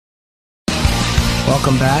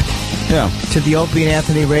Welcome back. Yeah. To the Opie and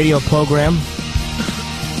Anthony radio program.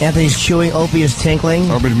 Anthony's chewing, Opie is tinkling.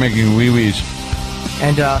 Opie's making wee-wees.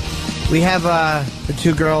 And we have the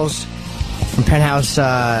two girls from Penthouse,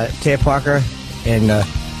 Taya Parker and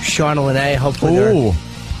Shawna Lenee. Hopefully they're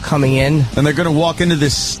coming in. And they're going to walk into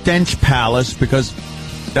this stench palace because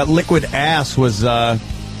that liquid ass was...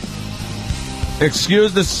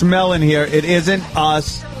 excuse the smell in here. It isn't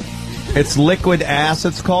us. It's liquid ass,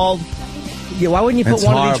 it's called. Yeah, why wouldn't you put It's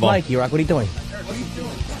one horrible. on each mic, E-Rock? What are you doing?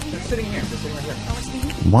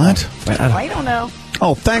 What? I don't know.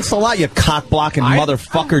 Oh, thanks a lot, you cock-blocking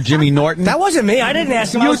motherfucker, Jimmy Norton. That wasn't me. I didn't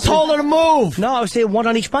ask him. You told her to move. No, I was saying one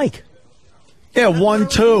on each mic. Yeah, 1,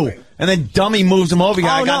 2. And then dummy moves him over.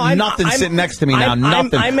 I got nothing sitting next to me now.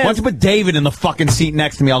 Nothing. Why don't you put David in the fucking seat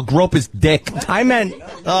next to me? I'll grope his dick. I meant...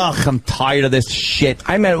 Ugh, I'm tired of this shit.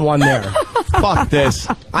 I meant one there. Fuck this.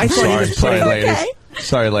 I thought he was Sorry, ladies. Okay.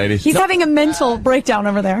 Sorry, ladies. He's having a mental breakdown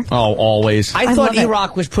over there. Oh, always. I thought love it.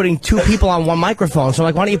 E-Rock was putting two people on one microphone, so I'm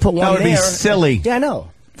like, why don't you put one That would there? be silly. Yeah, I know.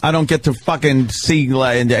 I don't get to fucking see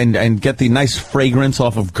and get the nice fragrance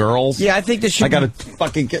off of girls. Yeah, I think this should... I gotta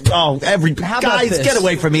fucking get... Oh, How about guys, this? get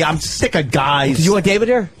away from me. I'm sick of guys. Do you want David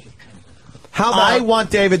here? How about... I want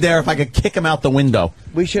David there if I could kick him out the window.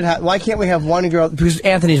 We should have... Why can't we have one girl... Because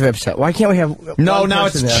Anthony's very upset. Why can't we have... No, one now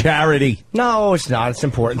it's person there? charity. No, it's not. It's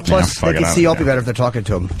important. Plus, fuck they it, can I see don't Opie better if they're talking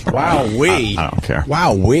to him. Wow-wee. I don't care.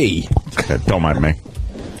 Wow-wee. Okay, don't mind me.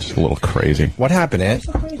 Just a little crazy. What happened, Ant?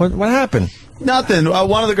 What happened? Nothing.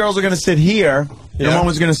 One of the girls were going to sit here, and one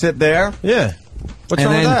was going to sit there. Yeah. What's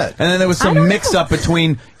wrong with that? And then there was some mix-up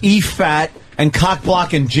between E-Fat and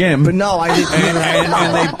Cock-Block and Jim. But no, I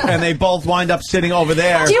didn't... and they both wind up sitting over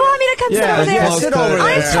there. Do you want me to come sit over there? sit over there.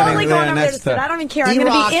 I'm Sitting totally there going over there to next sit. I don't even care. I'm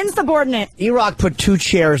going to be insubordinate. E-Rock put two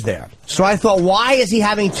chairs there. So I thought, why is he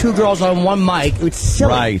having two girls on one mic? It's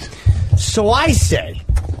silly. Right. So I said,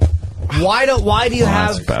 why do you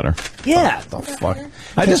have... That's better. Yeah. The fuck?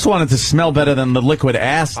 I just wanted to smell better than the liquid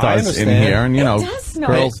ass I does in understand. here, and you know, does smell.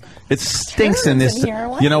 girls, it stinks in this. in here.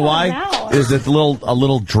 What You know about why? now? Is it a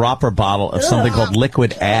little dropper bottle of something called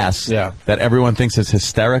liquid ass that everyone thinks is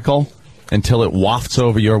hysterical until it wafts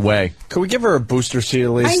over your way. Could we give her a booster seat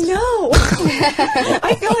at least? I know.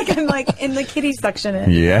 I feel like I'm like in the kiddie section.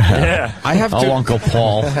 Yeah. I have to. Oh, Uncle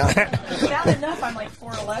Paul. Not enough. I'm like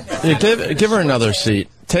 4'11". Yeah, give her another seat.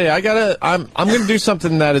 Tell you, I'm gonna do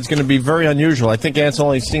something that is gonna be very unusual. I think Ant's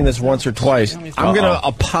only seen this once or twice. I'm gonna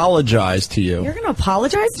apologize to you. You're going to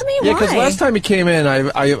apologize to me? Yeah, Why? because last time he came in,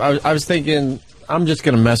 I was thinking I'm just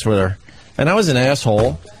gonna mess with her, and I was an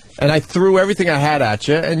asshole, and I threw everything I had at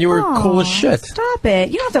you, and you were cool as shit. Stop it.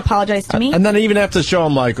 You don't have to apologize to me. And then even after the show,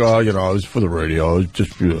 I'm like, oh, you know, it was for the radio. It's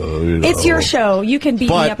just, you know. It's your show. You can beat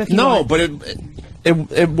me up if you want. But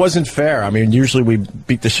it wasn't fair. I mean, usually we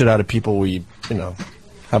beat the shit out of people we, you know,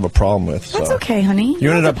 have a problem with. That's so. okay, honey. You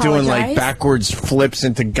ended don't up doing apologize. like backwards flips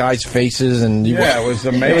into guys' faces, and It was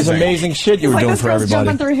amazing. It was amazing shit you were Like doing this for girl's everybody.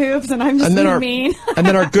 jumping through hoops, and I'm just being mean. And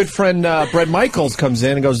then our good friend Brett Michaels comes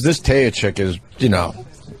in and goes, "This Taya chick is, you know,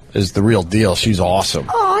 is the real deal. She's awesome."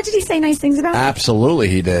 Aw, did he say nice things about me? Absolutely,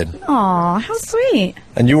 he did. Aw, how sweet.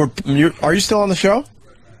 And are you still on the show?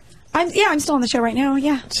 I'm still on the show right now,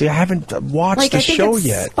 yeah. See, I haven't watched Like, the I think show it's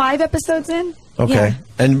yet. 5 episodes in. Okay. Yeah.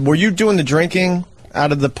 And were you doing the drinking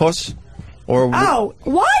out of the puss? Or Oh,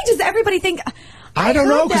 why does everybody think... I don't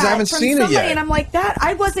know, heard 'cause I that haven't from seen it somebody, yet. And I'm like,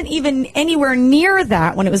 I wasn't even anywhere near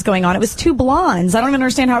that when it was going on. It was two blondes. I don't even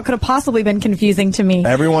understand how it could have possibly been confusing to me.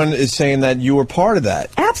 everyone is saying that you were part of that.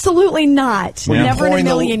 Absolutely not. Were you Never in a pouring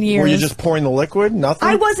million years. Were you just pouring the liquid? Nothing?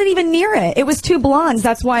 I wasn't even near it. It was two blondes.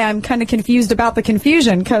 That's why I'm kind of confused about the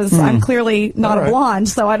confusion, because I'm clearly not All a right. blonde,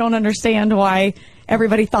 so I don't understand why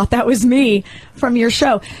everybody thought that was me from your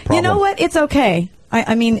show. You know what? It's okay.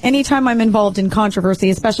 I mean, anytime I'm involved in controversy,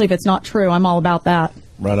 especially if it's not true, I'm all about that.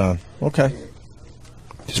 Right on. Okay.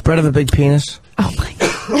 Just Brett have a big penis. Oh, my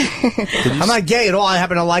God. I'm not gay at all. I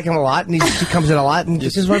happen to like him a lot, and he comes in a lot, and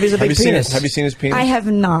this is why he's a big penis. Have you seen his penis? I have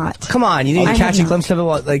not. Come on, you didn't I catch have a glimpse of it,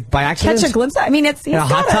 like, by accident? Catch a glimpse? I mean, he's In a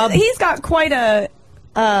hot tub? he's got quite a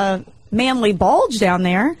manly bulge down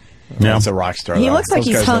there. Yeah. It's a rock star. He though. looks like Those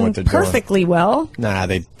he's guys know hung what they're doing. perfectly well. Nah,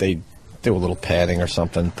 they do a little padding or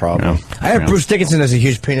something, probably. Yeah. I have Bruce Dickinson as a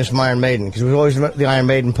huge penis from Iron Maiden, because we've always met the Iron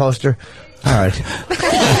Maiden poster. All right.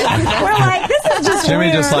 We're like, this is just Jimmy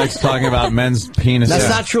weird. just likes talking about men's penises. That's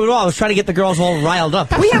not true at all. I was trying to get the girls all riled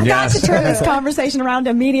up. We have Yes. got to turn this conversation around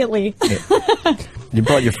immediately. You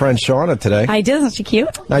brought your friend Shawna today. I did. Isn't she cute?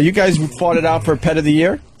 Now, you guys fought it out for Pet of the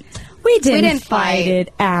Year? We didn't didn't fight fight.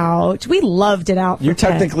 it out. We loved it out. You for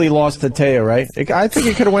Pet. technically lost to Taya, right? I think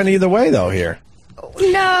it could have went either way, though, here.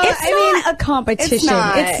 No, it's not a competition.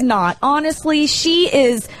 It's not. Honestly, she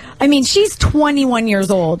is. I mean, she's 21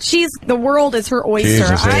 years old. The world is her oyster.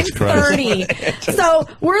 Jesus, I'm 30. So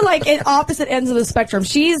we're like at opposite ends of the spectrum.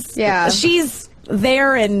 She's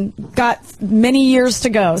there and got many years to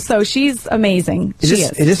go. So she's amazing.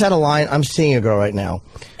 Is this out of line? I'm seeing a girl right now.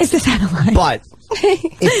 Is this out of line? But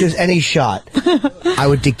if there's any shot, I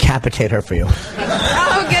would decapitate her for you.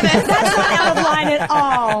 Oh, goodness. That's not out of line at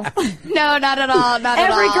all. No, not at all. Not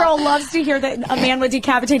at all. Every girl loves to hear that a man would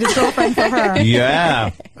decapitate his girlfriend for her.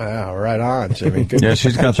 Yeah. Oh, right on, Jimmy. Good, yeah,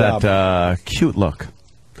 she's got that cute look,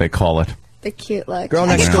 they call it. The cute look. Girl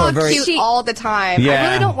next door, very cute all the time. Yeah. I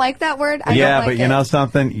really don't like that word. I don't like but you it. know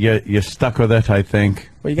something? You're stuck with it, I think.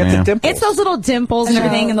 Well, you got the dimples. It's those little dimples and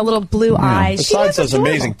everything and the little blue eyes. Besides those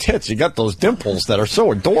amazing tits, you got those dimples that are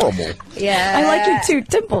so adorable. Yeah. I like your 2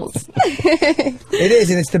 dimples. It is,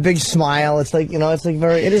 and it's the big smile. It's like,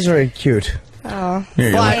 it is very cute. Oh. Yeah,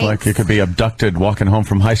 you look like you could be abducted walking home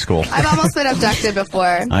from high school. I've almost been abducted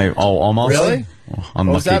before. Almost? Really?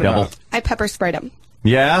 Unlucky devil. About? I pepper sprayed him.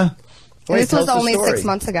 Yeah? This was only 6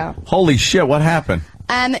 months ago. Holy shit, what happened?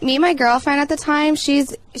 Me and my girlfriend at the time, she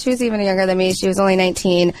was even younger than me. She was only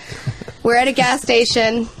 19. We're at a gas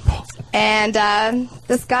station, and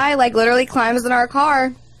this guy, like, literally climbs in our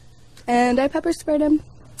car, and I pepper sprayed him.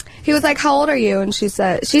 He was like, "How old are you?" And she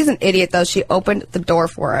said, she's an idiot, though. She opened the door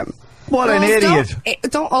for him. What an idiot.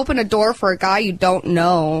 Don't open a door for a guy you don't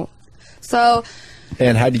know. So...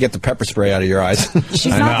 And how'd you get the pepper spray out of your eyes?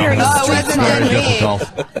 She's not very difficult.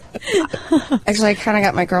 Actually, I kind of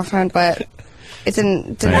got my girlfriend, but it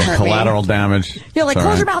didn't hurt collateral me. damage. You're like,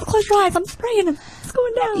 close your mouth, close your eyes. I'm spraying him. It's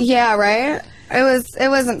going down. Yeah, right? It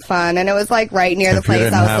wasn't fun, and it was like right near the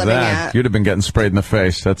place I was living at. You'd have been getting sprayed in the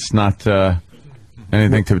face. That's not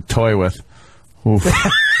anything to toy with. Oof.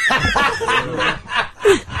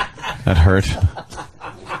 That hurt.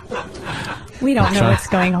 We don't know what's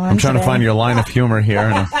going on. I'm trying to find your line of humor here,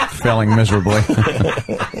 and I'm failing miserably.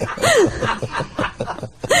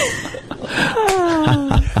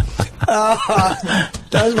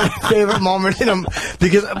 That was my favorite moment in him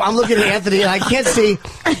because I'm looking at Anthony and I can't see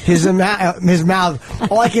his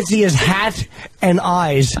mouth. All I can see is hat and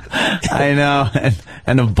eyes. I know,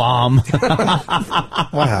 and a bomb.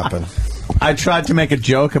 What happened? I tried to make a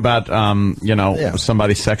joke about,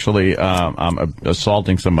 somebody sexually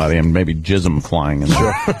assaulting somebody and maybe jism flying in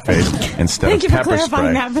their face instead of pepper spray. Thank you for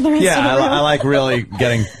clarifying that for the rest of the room. I like really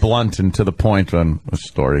getting blunt and to the point on a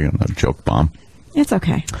story and a joke bomb. It's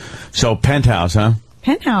okay. So, Penthouse, huh?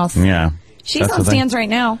 Penthouse. Yeah. She's on stands right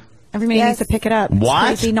now. Everybody needs to pick it up.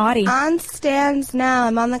 What? It's crazy naughty. On stands now.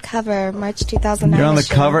 I'm on the cover, March 2009. You're on the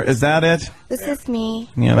cover? Is that it? This is me.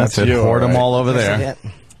 Yeah, that's it. Hoard them all over there.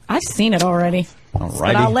 I've seen it already. All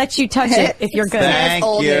righty. But I'll let you touch it if you're good. Thank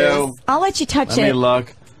you. I'll let you touch it. Let me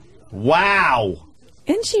look. Wow.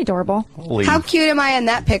 Isn't she adorable? Holy. How cute am I in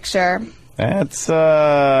that picture? That's,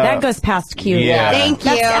 that goes past cute. Yeah. Thank you.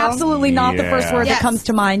 That's absolutely not the first word that comes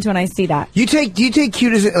to mind when I see that. Do you take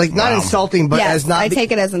cute as, like, not insulting, but as not... I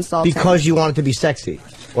take it as insulting. Because you want it to be sexy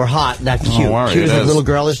or hot, that's cute. Cute is little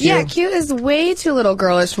girlish to you? Yeah, cute is way too little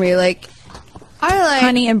girlish for me. Like, I like...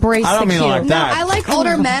 Honey, embrace I don't the mean cute. like that. No, I like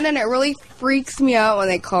older men, and it really freaks me out when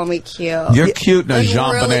they call me cute. You're cute in a It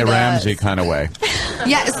Jean really Benet does. Ramsey kind of way.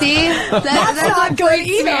 Yeah, see? That's not good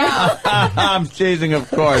either. I'm teasing, of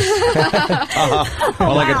course.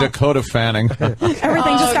 More like a Dakota Fanning.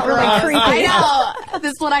 Everything just got really creepy. I know.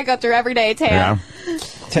 This is what I go through every day, Tam. Yeah.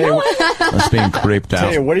 Tell you, That's being creeped out.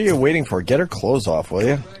 tell you, what are you waiting for? Get her clothes off, will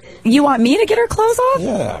you? You want me to get her clothes off?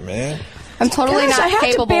 Yeah, man. I'm totally Gosh, not I have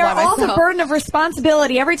capable to bear by all the myself. burden of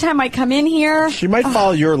responsibility every time I come in here. She might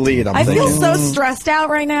follow your lead. I thinking. feel so stressed out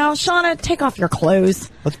right now. Shawna, take off your clothes.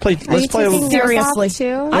 Let's play. Are Let's you play. taking yours Seriously. off,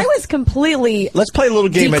 too? I was completely... Let's play a little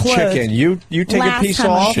game of declothed chicken. You take a last piece time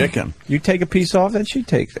I- off. Chicken. You take a piece off, and she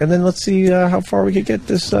takes. And then let's see how far we can get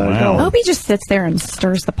this Wow. going. Opie just sits there and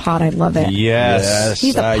stirs the pot. I love it. Yes.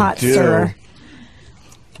 He's a I pot do. stirrer.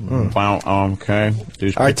 Wow. Okay.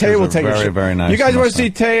 These All right, Taya pictures will are take very, her. very nice. You guys want to see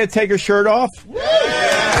Taya take her shirt off?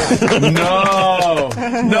 No.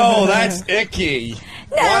 No, that's icky.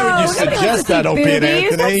 No, Why would you nobody wants to suggest see that, Opie and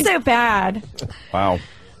boobies. Anthony? That's so bad. Wow.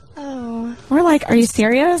 Oh. We're like, are you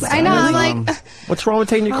serious? I know, I'm like... What's wrong with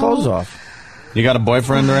taking your clothes off? You got a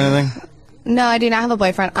boyfriend or anything? No, I do not have a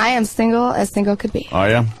boyfriend. I am single as single could be. Oh,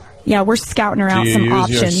 yeah? Yeah, we're scouting her out Do you some use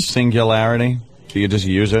your options. singularity? Do you just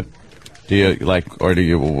use it? Do you or do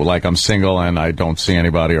you like I'm single and I don't see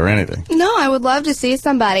anybody or anything? No, I would love to see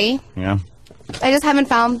somebody. Yeah. I just haven't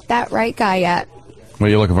found that right guy yet. Well,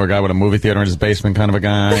 you're looking for a guy with a movie theater in his basement kind of a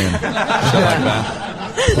guy and shit like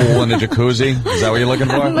that? pool and a jacuzzi? Is that what you're looking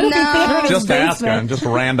for? No. Just asking. Just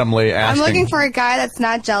randomly I'm asking. looking for a guy that's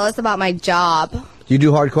not jealous about my job. You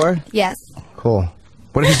do hardcore? Yes. Cool.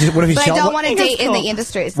 What if he's But I jealous? don't want to date in the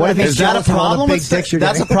industry. So What if he's Is that a jealous of all the problem? big dicks you're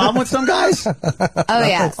That's a getting? problem with some guys? Oh,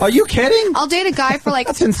 yes. Are you kidding? I'll date a guy for like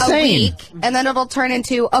That's a insane. week, and then it'll turn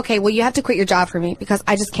into, okay, well, you have to quit your job for me because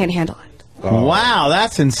I just can't handle it. Wow,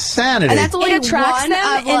 that's insanity. And that's only It attracts one them,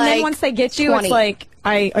 of, and then like, once they get you, 20. it's like,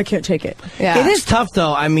 I can't take it. Yeah. It is tough,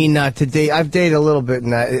 though. I mean, to date, I've dated a little bit,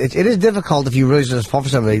 and it is difficult if you really just fall for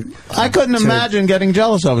somebody. I couldn't imagine getting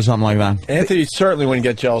jealous over something like that. Anthony certainly wouldn't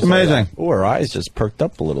get jealous. Amazing. Oh, her eyes just perked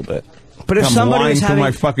up a little bit. But if I'm somebody lying was through having,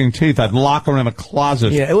 my fucking teeth. I'd lock her in a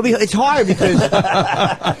closet. yeah, it's hard because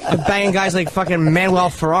you're banging guys like fucking Manuel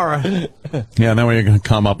Ferrara. Yeah, and then what are you going to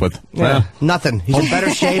come up with? Yeah, nothing. He's in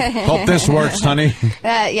better shape. Hope this works, honey.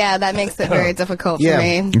 Yeah, that makes it very difficult Yeah. for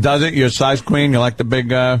me. Does it? You're a size queen? You like the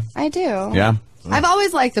big, I do. yeah? I've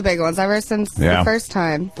always liked the big ones ever since Yeah. the first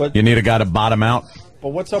time. You need a guy to bottom out? But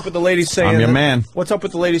what's up with the lady saying? I'm your that- man. What's up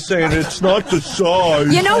with the lady saying it's not the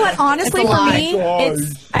size? You know what? Honestly, It's a for lie. me,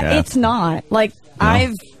 Yeah. it's not. Like,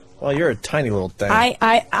 I've Well, you're a tiny little thing.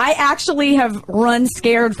 I actually have run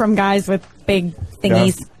scared from guys with big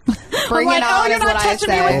thingies. Bring I'm like, it oh, on you're is not what I touching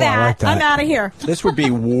me say. with I that. like that. I'm out of here. This would be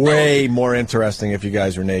way more interesting if you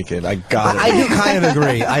guys were naked. I got it. I do kind of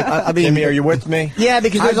agree. I mean, Jimmy, are you with me? yeah,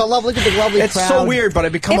 because there's a love. Look at the lovely It's crowd. so weird, but I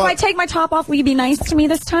become If I take my top off, will you be nice to me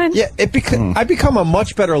this time? yeah. I become a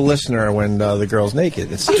much better listener when the girl's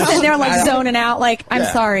naked. It's I'm just, sitting there like zoning out, like, I'm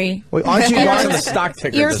Yeah. sorry. Wait, aren't you I'm guys? on the stock ticker.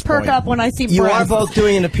 at Ears this perk point. up when I see You are breasts. both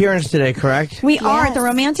doing an appearance today, correct? We are at Yes. the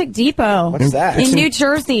Romantic Depot. What's that? In New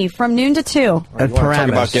Jersey from noon to 2. You At want to talk Paramus.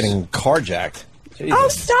 about getting carjacked? Jesus. Oh,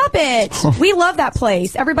 stop it. We love that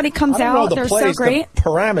place. Everybody comes I don't know out. the They're place. so great. The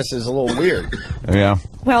Paramus is a little weird. Yeah.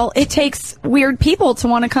 Well, it takes weird people to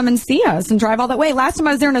want to come and see us and drive all that way. Last time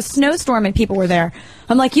I was there in a snowstorm and people were there.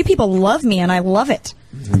 I'm like, you people love me and I love it.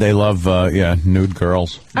 They love, nude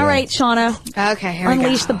girls. All right, Shawna. Okay, here we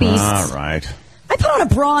Unleash go. the beast. All right. I put on a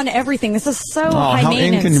bra and everything. This is so Oh, high how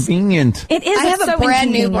maintenance. inconvenient. It is. I have it's a so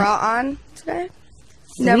brand new inconvenient. bra on today.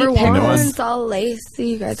 Never Sweet worn. pickles. It's all lacy.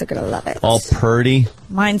 You guys are gonna love it. All purdy.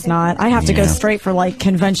 Mine's not. I have to go Yeah. straight for like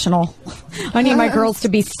conventional. I need my girls to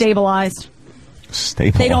be stabilized.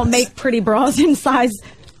 Staples. They don't make pretty bras in size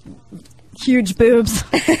huge boobs.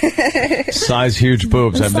 Size huge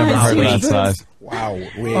boobs. I've never Size heard of that huge size. Wow.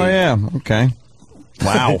 Oh, yeah. Okay.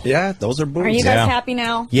 Wow. Yeah, those are boobs. Are you guys Yeah. happy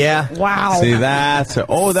now? Yeah. Wow. See, that's...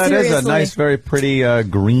 Oh, that is a Seriously. nice, very pretty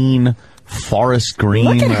green, forest green.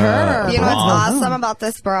 Look at her. You know what's bra. awesome about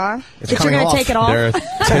this bra? It's That you're coming going off. to take it off? There are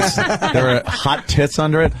tits. There are hot tits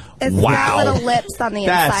under it. It's Wow. got little lips on the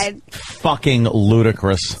That's inside. fucking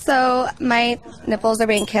ludicrous. So my nipples are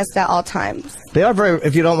being kissed at all times. They are very,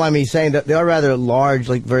 if you don't mind me saying that, they are rather large,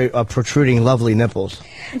 like very protruding, lovely nipples.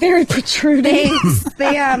 Very protruding.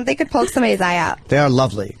 They could poke somebody's eye out. They are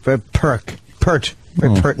lovely. Very pert,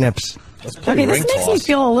 very pert nips. Okay, this makes me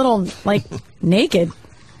feel a little, like, naked.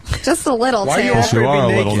 Just a little, Why are you too. Yes, you are a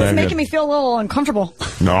little It's naked. making me feel a little uncomfortable.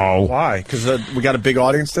 No. Why? Because we got a big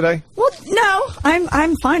audience today? Well, no,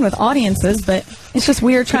 I'm fine with audiences, but it's just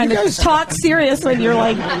weird trying to talk serious when your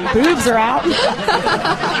like boobs are out.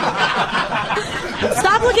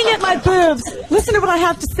 Stop looking at my boobs. Listen to what I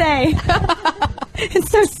have to say.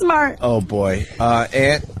 It's so smart. Oh, boy.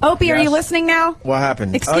 Aunt? Opie, are Yes? you listening now? What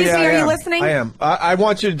happened? Excuse yeah, me, are I you am. listening? I am. I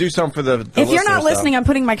want you to do something for the If you're not listeners, listening, though. I'm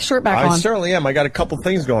putting my shirt back I on. certainly am. I got a couple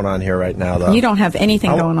things going on here right now, though. You don't have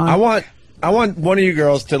anything going on. I want one of you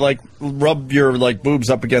girls to like rub your like boobs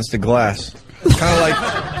up against the glass, kind of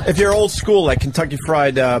like if you're old school, like Kentucky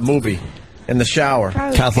Fried Movie in the shower.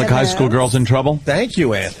 Catholic high school girls in trouble? Thank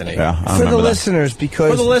you, Anthony. Yeah, I For the remember that. listeners, because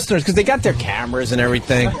For the listeners, because they got their cameras and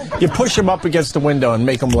everything. You push them up against the window and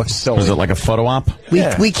make them look silly. Was it like a photo op? we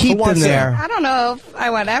Yeah. keep Who them wants there. I don't know if I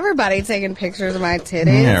want everybody taking pictures of my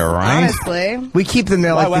titties. Yeah, right. Honestly. We keep them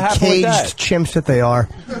there Why, like what the happened with caged that? chimps that they are.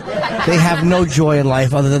 They have no joy in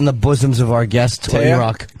life other than the bosoms of our guests, Tony Taya?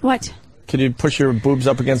 Rock. What? Can you push your boobs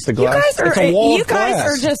up against the You glass? guys It's a wall are of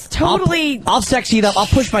glass. just totally. I'll sexy it up. I'll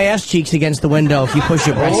push my ass cheeks against the window if you push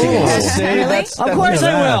your breasts against it. See, Really? that's Of course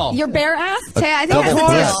I will. Your bare ass? Tay, I think double that's a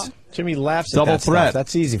threat. deal. Jimmy laughs at Double that stuff. threat.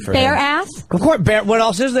 That's easy for Bare him. ass? Of course, what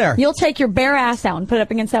else is there? You'll take your bare ass out and put it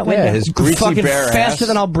up against that window. Yeah, his greasy Fucking bare faster ass.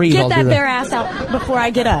 than I'll breathe. Get I'll that do bare ass out before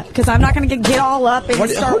I get up, because I'm not going to get all up and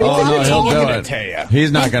start. who do you Oh, think no, you're he'll do talking it. to, Taya?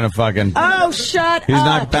 He's not going to fucking... Oh, shut He's up.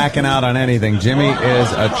 not backing out on anything. Jimmy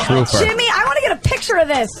is a trooper. Jimmy, I want to get a picture of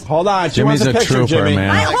this. Hold on. She Jimmy's wants a picture, trooper, Jimmy.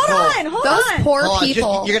 man. Hold Those on. poor Hold on,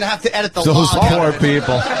 people. you're going to have to edit the Those log. poor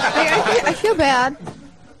people. I feel bad.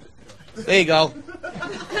 There you go.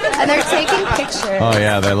 And they're taking pictures. Oh,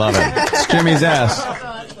 yeah, they love it. It's Jimmy's ass.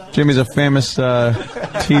 Jimmy's a famous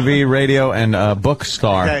TV, radio, and book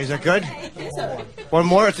star. Okay, is that good? One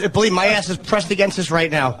more. Believe my ass is pressed against this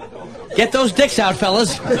right now. Get those dicks out,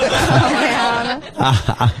 fellas.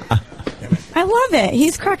 I love it.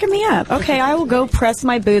 He's cracking me up. Okay, I will go press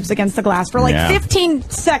my boobs against the glass for like 15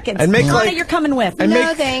 seconds. And make Shawna, you're coming with. And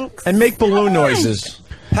no, thanks. And make balloon noises.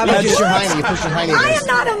 How about just your hiney? You push your hiney. I am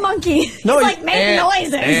not a monkey. No, He's like, make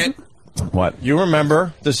noises. What? You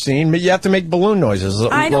remember the scene, but you have to make balloon noises.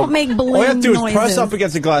 I don't make balloon noises. All you have to do is press up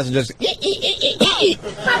against the glass and just... I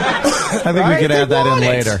think we could add that in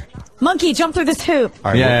later. Monkey, jump through this hoop.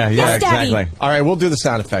 Right, yeah, exactly. All right, we'll do the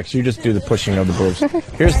sound effects. You just do the pushing of the boobs.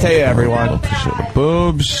 Here's Taya, everyone.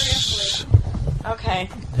 Boobs. Okay.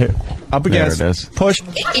 Here, up against. There it is. Push.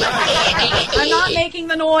 I'm not making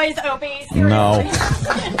the noise, Opie. Seriously. No.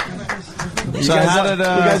 So how did you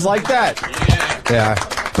guys like that? Yeah.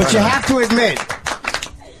 But you have to admit,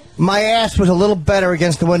 my ass was a little better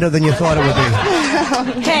against the window than you thought it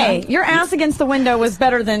would be. Hey, your ass against the window was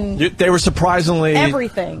better than They were surprisingly...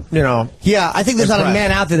 everything. You know. Yeah, I think there's not a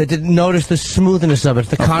man out there that didn't notice the smoothness of it,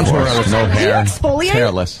 the contour of it. No hair. exfoliate?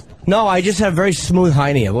 Hairless. No, I just have very smooth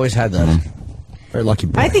hiney. I've always had that. Very lucky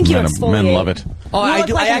boy. I think you Men exfoliate. love it. Oh, You I look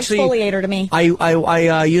do. like I an actually exfoliator to me.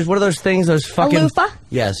 I use what are those things? Those fucking loofah?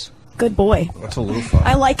 Yes. Good boy. What's a loofah?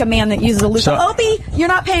 I like a man that uses a loofah. So- Opie, you're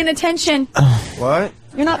not paying attention. What?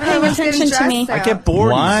 You're not paying was getting attention to me. dressed I get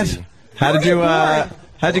bored What? easy. How'd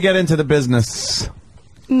you get into the business?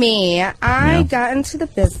 Me, I got into the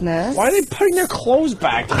business. Why are they putting their clothes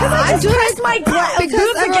back? I press my boobs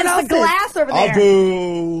everyone against else the glass over there.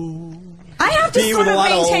 Boo. I have to Be sort with a of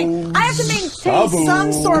lot of maintain. I have to maintain Abu.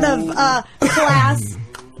 some sort of class.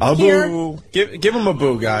 A Here. boo. Give him a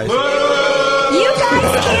boo, guys. You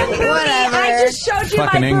guys can't boo me. Whatever. I just showed you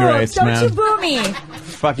Fucking my boobs. ingrates, Don't man. you boo me.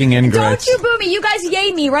 Fucking ingrates. Don't you boo me. You guys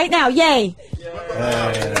yay me right now. Yay.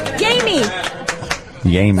 Yay me.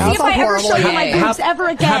 Yay me. See if I ever show you my How- boobs ever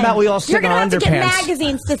again. how about we all sit You're in gonna our have to get underpants?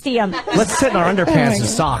 magazines to see them. Let's sit in our underpants and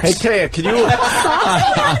socks. Hey, Taya, can you Socks?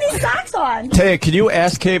 I don't have any socks on. Taya, can you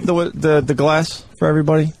ass cave the glass for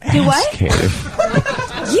everybody? Do what? Cave.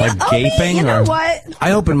 Yeah, Like Opie, gaping, you know or- what?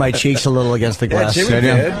 I opened my cheeks a little against the glass. Jimmy Did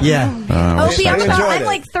you? did. Yeah. Opie, I enjoyed I'm it.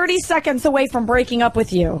 like 30 seconds away from breaking up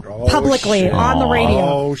with you publicly shit. on the radio.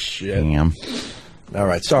 Oh, shit. Damn. All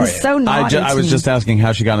right, sorry. He's so naughty. I was to just me. asking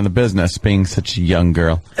how she got in the business, being such a young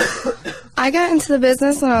girl. I got into the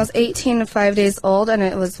business when I was 18 and 5 days old, and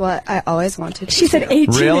it was what I always wanted to She said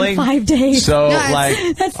 18 Really? in 5 days. So, Yes. like,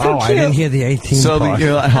 That's so Oh, cute. I didn't hear the 18 so part.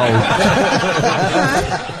 you're like, oh,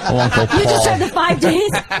 Uncle You just said Paul. the 5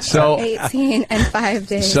 days. So, 18 and 5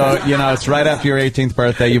 days. so it's right after your 18th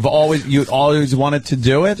birthday. You always wanted to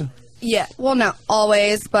do it. Yeah, well, not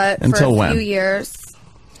always, but Until for a when? few years.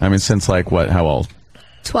 I mean, since like what? How old?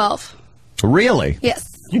 12. Really? Yes.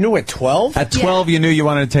 You knew at 12? At 12, you knew you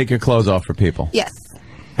wanted to take your clothes off for people. Yes.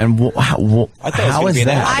 And how is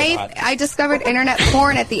that? I discovered internet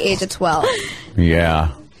porn at the age of 12.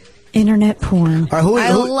 Yeah. Internet porn. All right,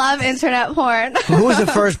 I love internet porn. who was the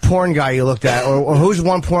first porn guy you looked at? Or who's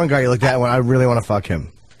one porn guy you looked at when I really want to fuck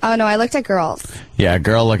him? Oh, no, I looked at girls. Yeah,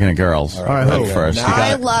 girl looking at girls. All right, who? first. You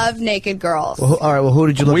I got love naked girls. Well, all right, well, who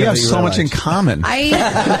did you look we at? have that you so really much in liked? common.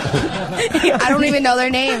 I don't even know their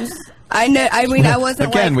names. I wasn't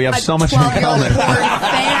Again, like we have a so much in 12-year-old common. porn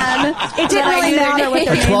fan. It didn't that I really knew their matter what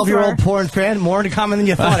their names. A 12-year-old porn fan? More in common than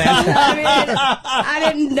you thought, Ashley.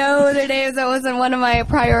 I didn't know their names. That wasn't one of my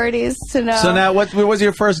priorities to know. So now, what was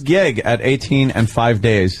your first gig at 18 and 5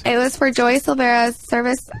 days? It was for Joey Silvera's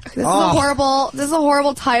service. This is a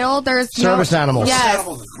horrible title. There's Service animals. Yes.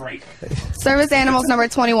 Service animals number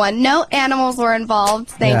 21. No animals were involved.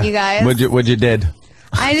 Thank you guys. What'd you did?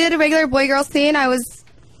 I did a regular boy-girl scene. I was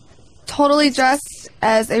totally dressed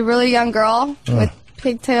as a really young girl with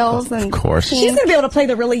pigtails and. Of course. She's going to be able to play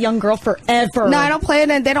the really young girl forever. No, I don't play it,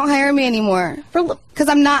 and they don't hire me anymore because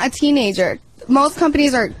I'm not a teenager. Most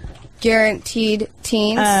companies are guaranteed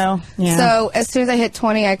teens. Oh, yeah. So as soon as I hit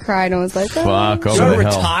 20, I cried and was like, oh. Fuck You over want the to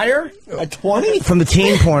hill. retire at 20? From the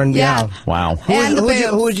teen porn, Yeah. Wow. And the boobs.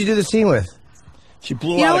 Who would you do the scene with? She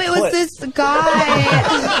blew You out know, a it was clit. this guy.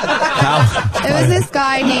 It was this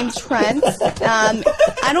guy named Trent.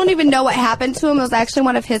 I don't even know what happened to him. It was actually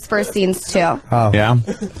one of his first scenes too. Oh. Yeah.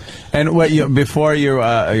 And before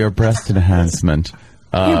your breast enhancement,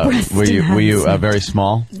 were you very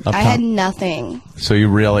small? Up I top? had nothing. So you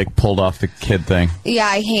really pulled off the kid thing. Yeah,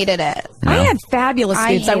 I hated it. I had fabulous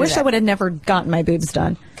I boobs. I hated wish I it. would have never gotten my boobs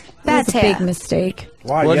done. That's a That's big mistake.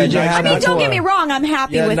 Why? What did you nice have? I mean, natural- don't get me wrong. I'm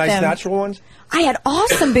happy You had with nice them. natural ones? I had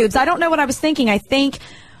awesome boobs. I don't know what I was thinking. I think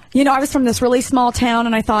you know, I was from this really small town,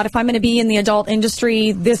 and I thought if I'm going to be in the adult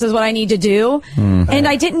industry, this is what I need to do. And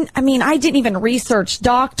I didn't even research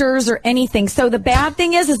doctors or anything. So the bad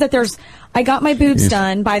thing is that I got my boobs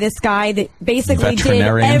done by this guy that basically did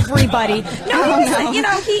everybody. No, you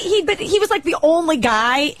know, he was like the only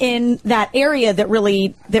guy in that area that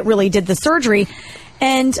really did the surgery.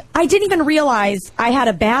 And I didn't even realize I had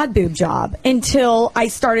a bad boob job until I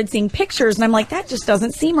started seeing pictures, and I'm like, that just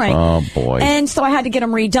doesn't seem right. Oh, boy. And so I had to get them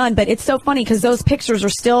redone. But it's so funny because those pictures are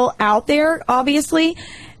still out there, obviously,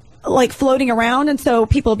 like floating around. And so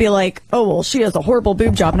people will be like, oh, well, she has a horrible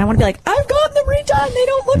boob job. And I want to be like, I've gotten them redone. They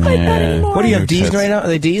don't look like that anymore. What do you have, D's right now? Are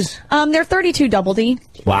they D's? They're 32 double D.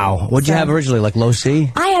 Wow. What'd you have originally, like low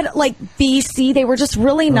C? I had like B, C. They were just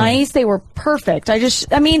really nice. They were perfect.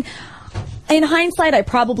 In hindsight, I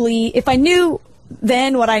probably, if I knew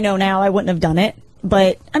then what I know now, I wouldn't have done it.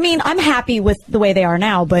 But, I mean, I'm happy with the way they are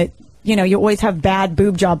now. But, you know, you always have bad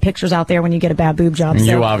boob job pictures out there when you get a bad boob job. And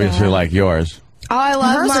you obviously like yours. Oh, I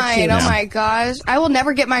love mine. Yeah. Oh, my gosh. I will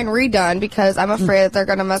never get mine redone because I'm afraid that they're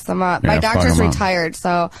going to mess them up. My doctor's retired,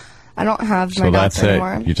 so I don't have my doctor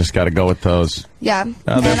anymore. You just got to go with those. Yeah. And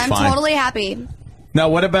I'm totally happy. Now,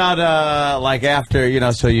 what about, like, after, you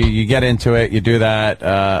know, so you get into it, you do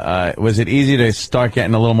that, was it easy to start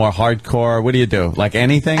getting a little more hardcore? What do you do? Like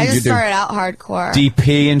anything? I just started out hardcore.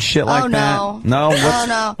 DP and shit like that? No. No?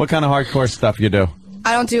 No. What kind of hardcore stuff you do?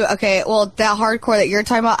 I don't do, that hardcore that you're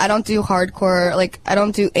talking about, I don't do hardcore, like, I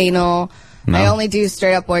don't do anal. No. I only do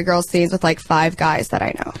straight up boy-girl scenes with, like, 5 guys that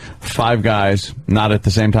I know. 5 guys, not at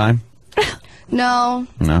the same time? No.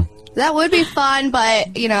 No. That would be fun,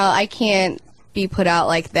 but, you know, I can't be put out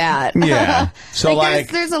like that. Yeah. So like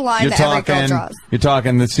there's a line that every girl draws. You're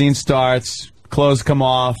talking, the scene starts, clothes come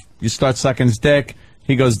off, you start sucking his dick,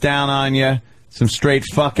 he goes down on you, some straight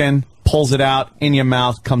fucking, pulls it out in your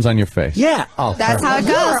mouth, comes on your face. Yeah. Oh, that's how it goes.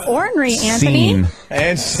 You are ornery, Anthony. Scene.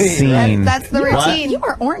 And scene. That's the routine. You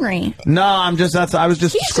are ornery. No, I was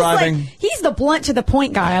just describing. Just like, he's the blunt to the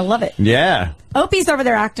point guy. I love it. Yeah. Opie's over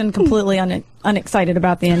there acting completely unexcited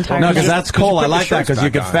about the entire. No, because that's cool. I like that because you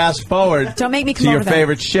can fast forward. Don't make me come to your over there.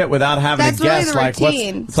 favorite shit without having to guess.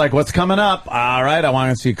 Really the like what's coming up. All right, I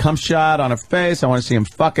want to see a cum shot on her face. I want to see him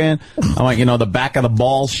fucking. I want the back of the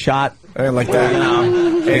balls shot. I like that.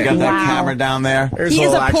 You got that camera down there. Here's he a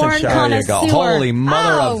is little a porn action shot. There you go. Holy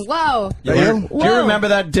mother of. Whoa. Do you remember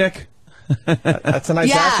that, Dick? That's a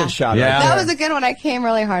nice action shot. Yeah. That was a good one. I came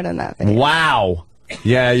really hard on that video. Wow.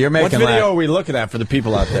 Yeah, you're making. What video are we looking at for the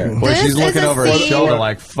people out there? Where she's looking over her shoulder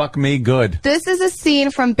like, fuck me good. This is a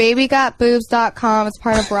scene from babygotboobs.com. It's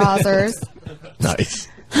part of Browsers. Nice.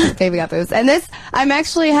 Baby got boobs. And this, I'm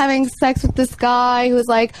actually having sex with this guy who's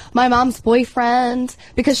like my mom's boyfriend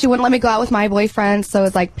because she wouldn't let me go out with my boyfriend. So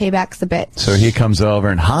it's like payback's a bitch. So he comes over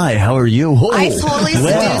and, hi, how are you? Oh, I totally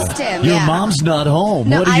seduced him. Your mom's not home.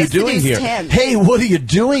 No, what are I you doing here? him. Hey, what are you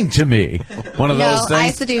doing to me? One of those things.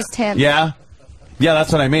 I seduced him. Yeah. Yeah,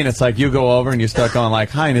 that's what I mean. It's like you go over and you start going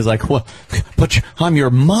like, hi, and he's like, what? But I'm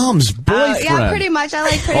your mom's boyfriend. Yeah, pretty much. I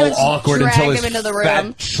like pretty much awkward drag until him into the room.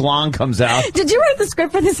 Fat schlong comes out. Did you write the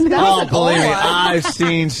script for this movie? Oh, believe me, I've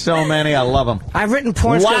seen so many. I love them. I've written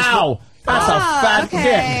porn scripts. Wow. That's a fat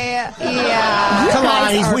dick. Yeah. Come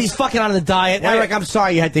on, he's fucking on the diet. Eric, I'm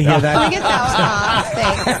sorry you had to hear that. Let me get that one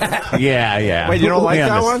off. Thanks. Yeah. Wait, you don't like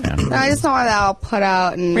that one? No, I just don't want that all put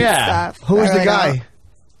out and stuff. Who was the guy?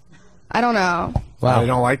 I don't know. Wow. You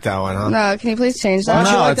don't like that one, huh? No, can you please change that?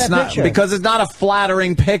 No, like it's that not picture? because it's not a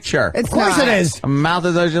flattering picture. Of course it is. A mouth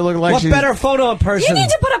that does you look like What better photo in person? You need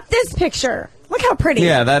to put up this picture. Look how pretty.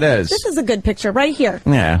 Yeah, that is. This is a good picture right here.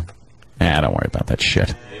 Yeah. Yeah, don't worry about that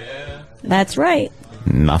shit. That's right.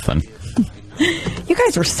 Nothing. You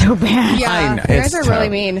guys are so bad. Yeah, you guys are really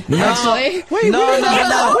mean. Actually. Wait, no. You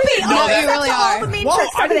really are. The mean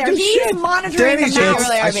tricks over there. He's monitoring the mouth.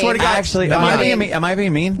 Really I swear to God. Actually, am I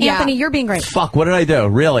being mean? Yeah. Anthony, you're being great. Fuck, what did I do?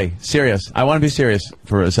 Really? Serious. I want to be serious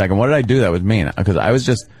for a second. What did I do that was mean? Because I was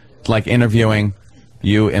just, like, interviewing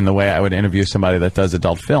you in the way I would interview somebody that does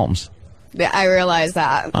adult films. Yeah, I realize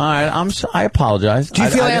that. All right, I apologize. Do you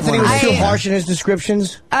feel Anthony was too harsh in his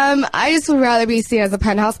descriptions? I just would rather be seen as a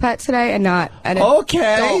penthouse pet today and not an adult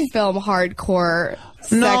film hardcore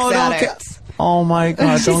sex addict. Oh my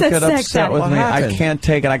God! Don't get upset with me. I can't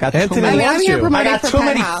take it. I got Anthony too many. I'm here promoting for too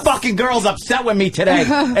many Penthouse. fucking girls upset with me today.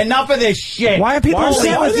 Enough of this shit. Why are people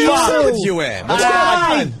upset with you? What's going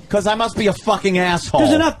on? Because I must be a fucking asshole.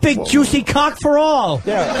 There's enough big juicy cock for all.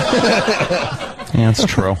 Yeah, it's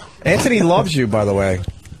true. Anthony loves you, by the way.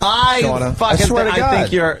 Shawna. I swear to God. I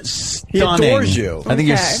think you're stunning. He adores you. I think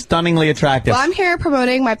you're stunningly attractive. Well, I'm here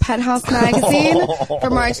promoting my Penthouse magazine for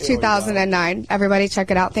March 2009. Everybody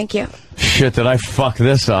check it out. Thank you. Shit, did I fuck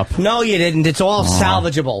this up? No, you didn't. It's all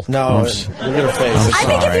salvageable. No, look at her face. I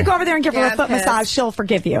think if you go over there and give her a foot massage, she'll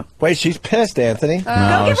forgive you. Wait, she's pissed, Anthony.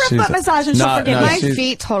 Go give her a foot massage and she'll forgive you. My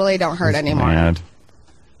feet totally don't hurt anymore. Mad.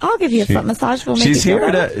 I'll give you a foot massage. We'll make She's you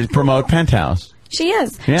here to promote Penthouse. She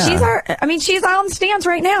is. Yeah. She's on stands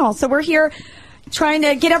right now. So we're here trying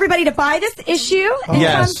to get everybody to buy this issue and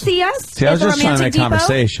come see us. See, I was just trying to make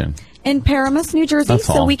conversation. In Paramus, New Jersey,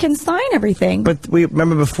 so we can sign everything. But we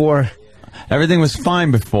remember before. Everything was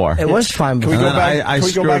fine before. It was fine before. Can we go back, I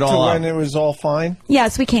screwed it all up. when it was all fine?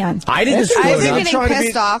 Yes, we can. I didn't screw I've it been up. getting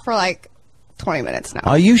pissed off for like 20 minutes now.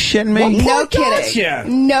 Are you shitting me? No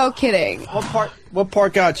kidding. No kidding. What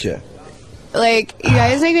part got you? Like, you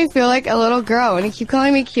guys make me feel like a little girl, and you keep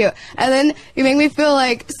calling me cute. And then you make me feel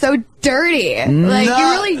like so dirty. Like,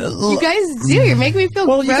 you guys do. You make me feel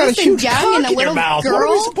gross and young and a little girl. What are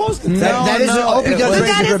we supposed to do? That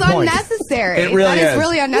is unnecessary. It really That is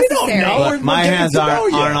really unnecessary. We don't know. Look, my hands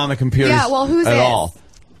aren't on the computers Yeah, well, who's at is? all.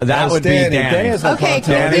 That would be Danny. Okay, can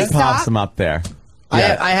Danny we pops stop? them up there.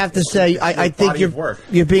 I have to say, I think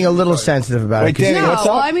you're being a little sensitive about it. Danny, No, what's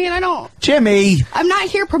well, up? I mean, I don't. Jimmy! I'm not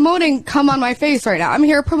here promoting come on my face right now. I'm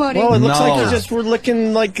here promoting. Well, it looks No. like you just were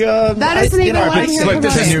looking like. That isn't even what I'm here But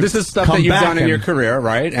promoting. this is stuff that you've done in your career,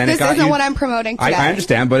 right? And This isn't what I'm promoting today. I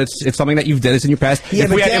understand, but it's something that you've done in your past. Yeah,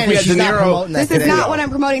 if we had she's De not Niro, promoting that This is today. not what I'm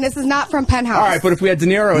promoting. This is not from Penthouse. all right, but if we had De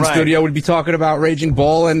Niro in studio, we'd be talking about Raging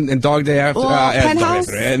Bull and Dog Day After. Penthouse.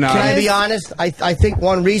 Can I be honest? I think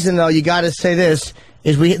one reason, though, you got to say this,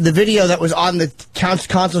 is the video that was on the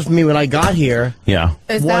console for me when I got here Is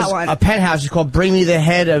was that one. a Penthouse. It's called Bring Me the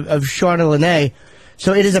Head of Shawna Lenee.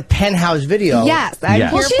 So it is a Penthouse video. Yes, I'm here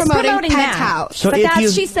Well, she's promoting that. Penthouse. So But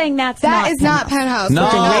if she's saying that's That not is not Penthouse. No. We're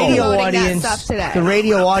the not radio promoting that audience, stuff today. the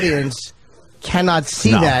radio audience cannot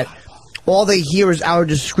see No. that. All they hear is our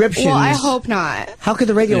descriptions. Well, I hope not. How could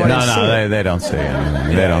the radio audience see it? they don't see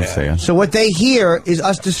it. They don't see it. So what they hear is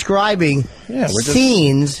us describing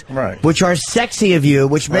scenes, which are sexy of you,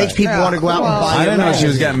 which makes people want to go out and buy I your didn't know she magazine.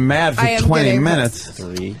 was getting mad I for am 20 getting minutes.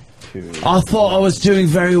 3, 2. I thought I was doing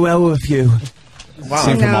very well with you. Wow.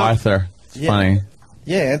 Scene from No. Arthur. It's funny.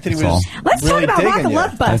 Yeah, Anthony That's all. was. Let's really talk about Rock digging and you.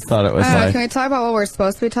 Love I Bus. thought it was like... Can we talk about what we're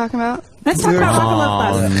supposed to be talking about? Let's talk about Rock and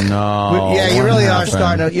Love Bus. no. Yeah, you What really happened? are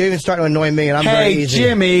starting to. You're even starting to annoy me, and I'm very Hey, easy.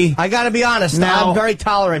 Jimmy. I got to be honest. Now- I'm very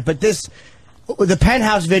tolerant, but the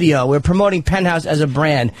Penthouse video, we're promoting Penthouse as a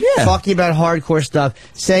brand, talking about hardcore stuff,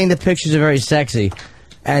 saying the pictures are very sexy,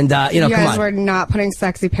 and You come guys on. were not putting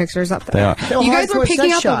sexy pictures up there. They are. You guys were Hardcore picking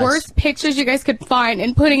sex out shots. the worst pictures you guys could find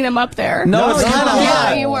and putting them up there. No, it's kind of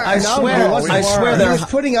Yeah, you were. I swear, I swear He they're... was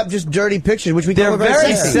putting up just dirty pictures, which we They're thought were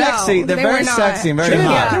very sexy. sexy. No, They're they very were not. sexy and very Yeah.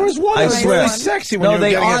 hot. There was one I that was swear. really sexy when No, you were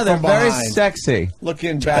they getting are. it They're from very behind. sexy.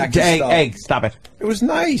 Looking back. Hey, stop it. It was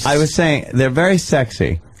nice. I was saying they're very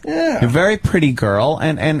sexy. Yeah. You're a very pretty girl,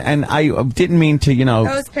 and I didn't mean to,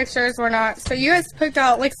 Those pictures were not. So you guys picked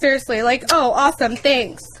out, like, seriously, like, oh, awesome,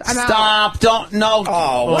 thanks. I'm out. Stop! Don't no.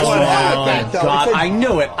 Oh, what's wrong with that, though? God, It's a- I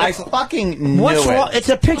knew it. I fucking knew What's it. wrong? It's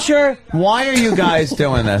a picture. Why are you guys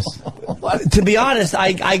doing this? To be honest,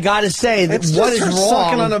 I got to say that It's what just is her wrong?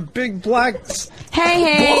 sucking on a big black.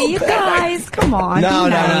 Hey, you guys, come on. No, be no,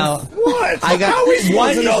 nice. no. What? I got. How are we supposed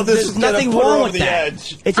What to know is- this there's is gonna nothing put her wrong over with the that.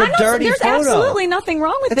 edge? It's a dirty There's photo. absolutely nothing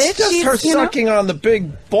wrong with It's it. just She's, her you know- sucking on the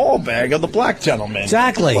big ball bag of the black gentleman.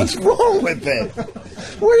 Exactly. What's wrong with it?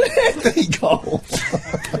 Where did Anthony go?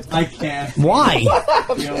 I can't. Why?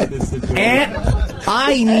 Deal with this situation.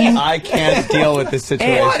 And I can't deal with this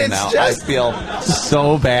situation What? It's now. just- I feel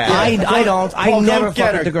so bad. I don't. I Paul, never don't get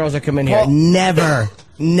fuck her. with the girls that come in here. Paul- Never.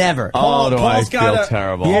 Never. Oh, do I Paul's got feel a-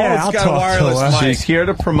 terrible. Yeah, Paul's I'll got a talk to wireless her. mic. She's here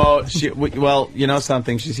to promote. Well, you know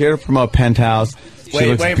something. She's here to promote Penthouse. She Wait,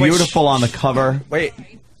 looks wait, wait, beautiful on the cover. Wait.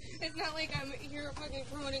 It's not like I'm here fucking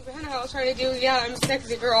promoting Penthouse, trying to do, I'm a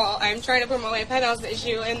sexy girl. I'm trying to promote my Penthouse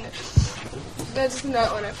issue, and that's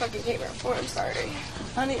not what I fucking came here for. I'm sorry.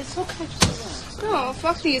 Honey, it's okay. No,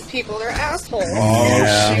 fuck these people. They're assholes. Oh,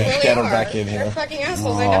 They shit. really Get her are. back in They're here. fucking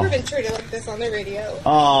assholes. I've never been treated like this on the radio.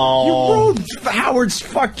 Oh. You rode Howard's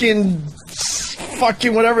fucking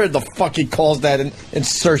whatever the fuck he calls that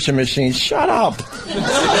insertion machine. Shut up.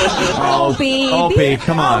 Opie, Opie,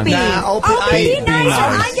 come on. Opie, Nah, Opie, Opie, be be nice,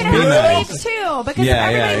 or nice. I'm Be gonna have to nice. leave too. too, because if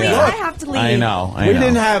everybody leaves, I have to leave. I know. We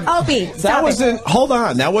didn't have. Opie, that wasn't. Hold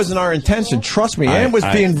on, that wasn't our intention. Trust me. Ann was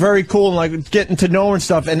being very cool and like getting to know her and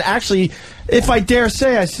stuff. And actually, if I dare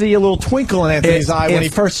say, I see a little twinkle in Anthony's eye when he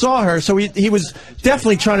first saw her. So he was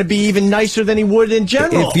definitely trying to be even nicer than he would in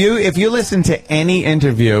general. If you listen to any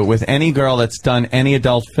interview with any girl that's done any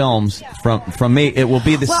adult films from me, it will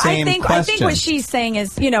be the same question. I think what she's saying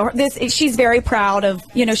is, you know, she's very proud of,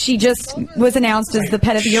 you know, she just was announced as the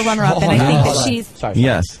Pet of the Year runner-up, and I think that she's... Sorry.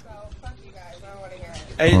 Yes.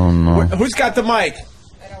 Hey, no. Who's got the mic?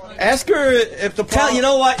 Ask her if the problem... You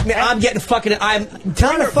know what? I'm getting fucking... I'm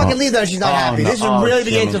telling her to fucking leave though. She's not happy. This is really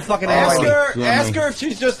beginning to fucking... Ask her if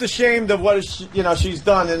she's just ashamed of what she's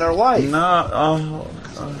done in her life. No.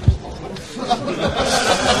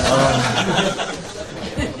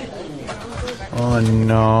 Oh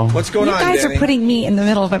no! What's going on, You guys are putting me in the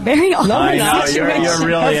middle of a very awkward situation. You're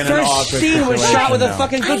really in an awkward Her first scene was shot with a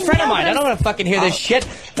fucking good friend of mine. I don't want to fucking hear this shit.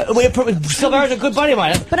 Silvera's a good buddy of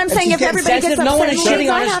mine. But I'm saying if everybody gets upset, no one is shitting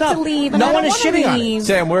on her stuff. No one is shitting on it.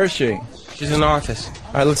 Sam, where is she? She's in the office.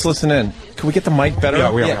 All right, let's listen in. Can we get the mic better?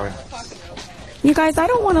 Yeah, we are. You guys, I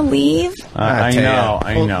don't want to leave. I know.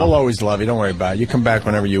 We'll always love you. Don't worry about it. You come back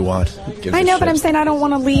whenever you want. I know, but I'm saying I don't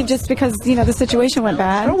want to leave just because, you know, the situation went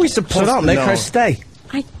bad. How are we supposed to make her stay?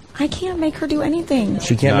 I can't make her do anything.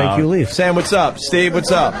 She can't make you leave. Sam, what's up? Steve,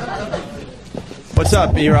 what's up? What's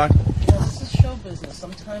up, B-Rock? This is show business.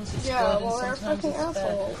 Sometimes it's good and sometimes it's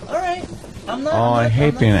bad. All right. I'm not. I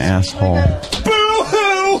hate being an asshole.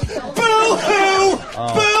 Boo-hoo! Boo-hoo!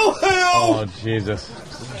 Boo-hoo! Oh, Jesus.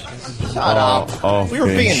 Shut up. Oh, we were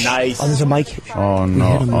being nice. Oh, there's a mic. Oh,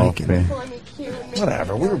 no. Opie.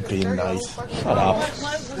 Whatever. We were being nice. Shut up.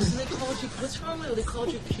 What's wrong with you? They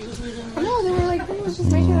called you cute? No, they were like, they was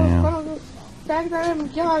just making fun of the fact that I'm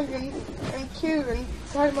young and cute and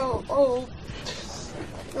talking about,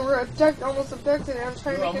 we're almost abducted. And I'm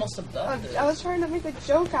trying to make I was trying to make a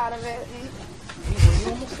joke out of it. And,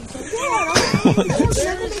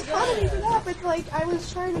 but like I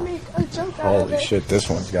was trying to make a joke out of it. Holy shit, this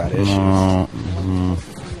one's got issues.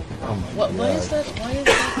 Why is that common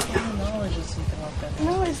knowledge or something like that?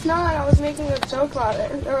 No, it's not. I was making a joke about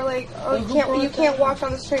it. Or like, you can't walk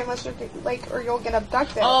on the street unless you're or you'll get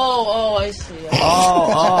abducted. Oh, I see.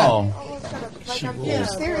 Almost kind of, like I'm being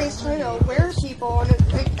serious, trying to aware people, and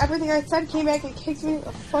everything I said came back and kicked me in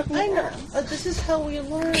the fucking ass. This is how we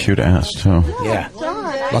learn. Cute ass too. Yeah.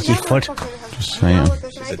 Lucky foot. Just saying.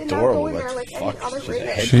 She's adorable.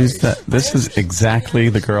 This is exactly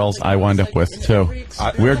the girls I wind up with too.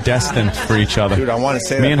 We're destined for each other. Dude, I want to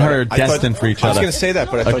say that. Me and her are destined for each other. I was going to say that,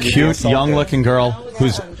 but I thought a cute, young-looking girl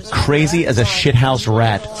who's crazy as a shithouse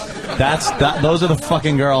rat. Those are the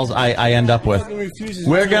fucking girls I end up with.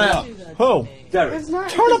 We're gonna. Who? Turn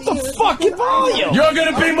up the fucking volume. You're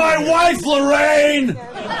gonna be my wife, Lorraine.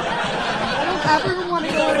 I don't ever want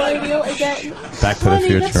to go on radio again. Back to the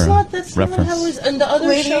Future That's reference. Not how it's, and the other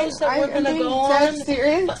Lady, shows that we're gonna go on.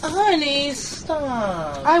 Serious? But honey,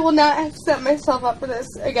 stop. I will not set myself up for this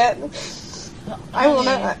again. I will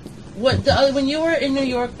not. When you were in New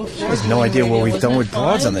York before? I have no idea what we've done with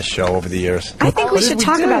broads on this show over the years. I think we should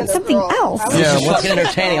talk about something else. Yeah, what's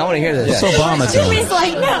entertaining? I want to hear this. What's Obama doing? Jimmy's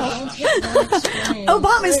like, no.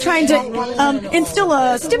 Obama's trying to instill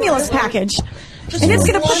a stimulus package. And it's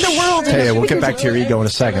going to put the world in... Hey, we'll get back to your ego in a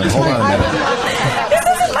second. Hold on a minute. This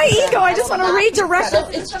isn't my ego. I just want to redirect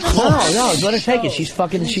it. No, let her take it. She's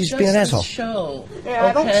being an asshole. Show. Yeah,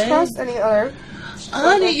 I don't trust any other...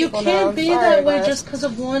 Honey, you can't be that way just because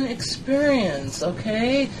of one experience,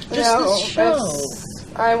 okay? Just this show.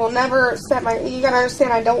 I will never set my... You gotta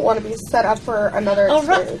understand, I don't want to be set up for another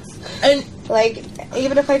experience. And like,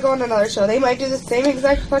 even if I go on another show, they might do the same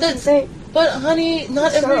exact fucking thing. But, honey,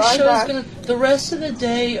 not every show is going to... The rest of the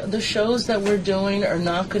day, the shows that we're doing are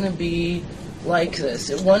not going to be like this.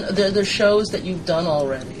 They're shows that you've done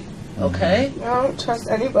already. Okay? I don't trust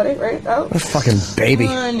anybody right now. What a fucking baby.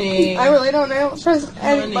 Honey. I really don't. I don't trust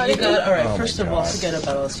anybody. Alright, first of all, forget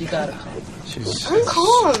about us. You gotta calm. I'm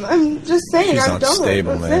calm. I'm just saying she's I'm done.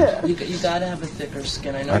 Unstable, man. You gotta have a thicker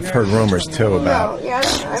skin. I know I've heard rumors, too, about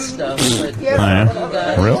stuff,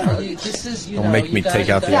 but really? Don't make me take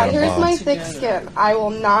out the Yeah, here's my thick skin. I will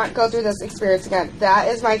not go through this experience again. That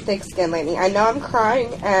is my thick skin, Lenee. I know I'm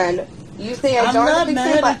crying, and you think I don't have a thick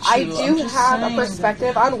skin, but I do have a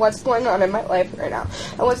perspective on what's going on in my life right now.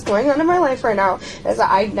 And what's going on in my life right now is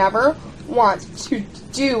that I never want to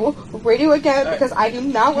do radio again because I do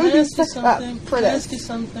not want to be set up for this. Can I ask you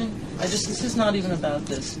something? This is not even about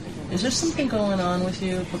this. Is there something going on with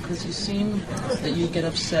you? Because you seem that you get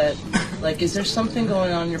upset. Like, is there something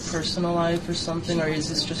going on in your personal life or something, or is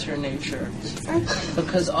this just your nature?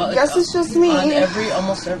 Because I guess it's just me. On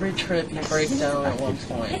almost every trip, you break down at one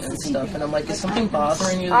point and stuff. And I'm like, is something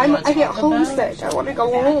bothering you? I get homesick. I want to go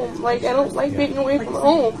home. Like, I don't like being away from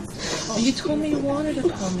home. You told me you wanted to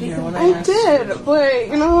come here when I did, but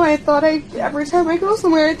you know, I thought every time I go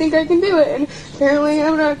somewhere, I think I can do it, and apparently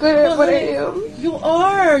I'm not good at what I do. You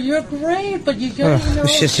are. You're great, but you gotta know.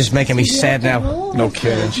 This shit's just making me sad now. No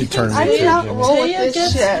kidding. She turned me. I do not roll with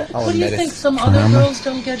this shit. What do you think? Some other girls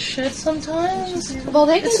don't get shit sometimes? Well,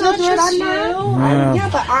 they can go do it. I'm not. Yeah,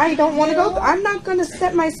 but I don't want to go. I'm not going to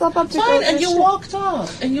set myself up to go. Fine, and you walked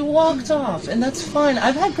off, and that's fine.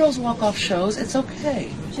 I've had girls walk off shows. It's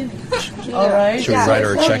okay. All right. Should we write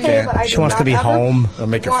her a check in? She wants to be home. It'll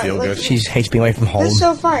make her feel good. She hates being away from home. This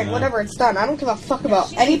show's fine. Whenever it's done, I don't give a fuck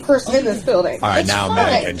about any person in this building. All right, now I'm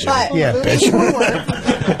mad at you. But moving forward,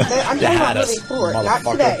 I'm talking about moving forward, not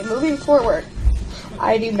today. Moving forward.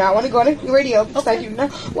 I do not want to go on a radio because I do not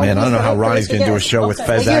want to. Man, I don't know how Ronnie's going to do a show with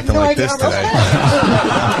Fez acting like this today.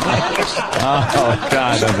 Oh,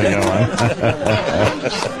 God, that's a good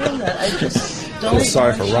one. I just I feel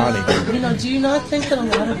sorry for Ronnie. You know, do you not think that a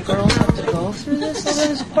lot of girls have to go through this? So that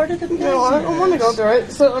is part of the business. No, I don't want to go through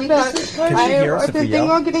it, so I'm done. I've been thinking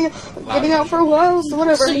about getting out for a while, so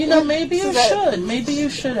whatever. So, you know, maybe you should. Maybe you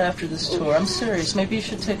should after this tour. I'm serious. Maybe you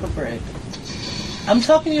should take a break. I'm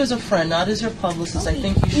talking to you as a friend, not as your publicist. I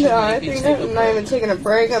think you should I'm not even taking a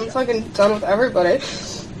break. I'm fucking done with everybody.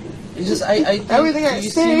 It's just, I think everything I you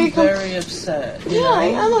say seem very upset. Yeah, I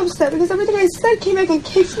am upset because everything I said came back and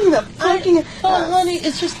kicked me in the fucking... honey,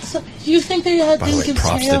 it's just... Do you think they didn't give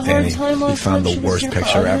Tay a hard time on he found the worst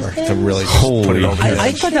picture ever to really put it over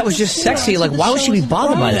I thought that was just sexy. Like, why would she be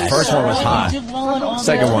bothered by that? First one was hot.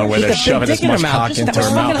 Second one, where they're shoving as much cock into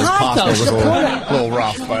her mouth as possible, was a little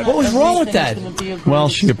rough. But what was wrong with that? Well,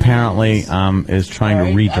 she apparently is trying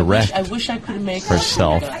to redirect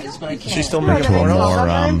herself. She's still making more.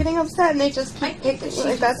 I'm getting upset, and they just keep kicking me.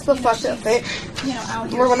 Like, that's the fucked up thing.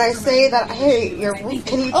 Or when I say that, hey,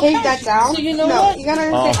 can you take that down? So you know what? You gotta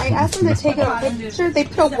understand. I asked them to take a picture. They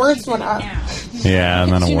put a worse one up. Yeah,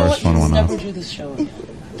 and then a worse one went up. Never do this show again.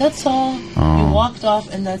 That's all. You walked off,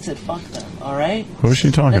 and that's it. Fuck them. All right. Who's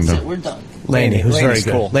she talking That's to? it. We're done. Lenee, who's very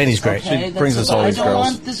good. Cool. Lenee's great. Okay, she brings us all these girls. I don't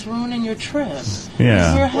want this ruining your trip.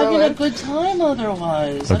 Yeah. We're having a good time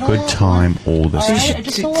otherwise. A good time, oldest.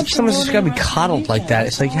 Someone's just got to be coddled like that.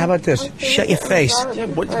 It's like, how about this? Shut your face. Yeah,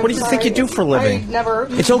 what do you think you do for a living?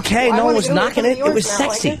 It's okay. No one was knocking it. It was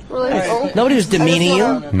sexy. Nobody was demeaning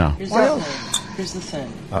you. No. Here's the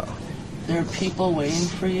thing. There are people waiting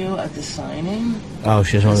for you at the signing. Oh,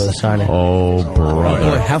 she doesn't want to go to the signing. Oh,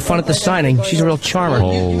 brother. Boy, have fun at the signing. She's a real charmer.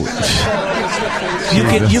 Oh.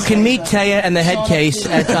 You can meet Taya and the head case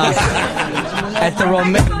at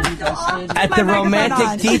the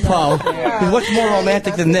romantic depot. What's more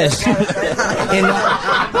romantic than this?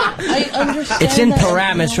 It's in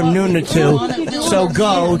Paramus from noon to 2. So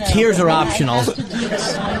go. Tears are optional.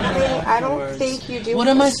 I don't think you do. What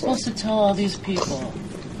am I supposed to tell all these people?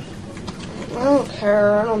 I don't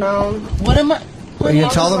care. I don't know. What am I? Well, you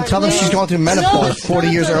tell them she's going through menopause 40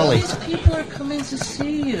 years early. People are coming to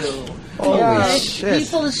see you. Holy shit.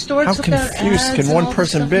 People, the store How took out confused ads can and one all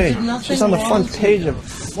person this be? stuff. She's on the front page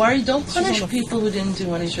of... Why don't punish people who didn't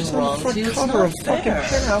do anything wrong to you? It's cover of not fucking fair.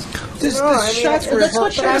 Penthouse. This shots were That's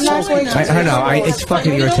what I'm not going to. I don't know. It's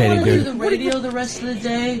fucking irritating, You dude. don't want to do the radio the rest of the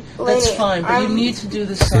day. That's fine, but you need to do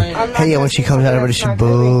the sign. Hey, yeah, when she comes out, everybody should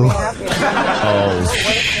boo. Oh,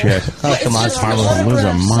 shit. Oh, come on, it's harmless. I'll lose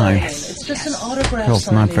her mind. It's just an autograph Girl's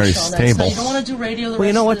signing, not very Shawna. stable. You don't want to do radio the Well,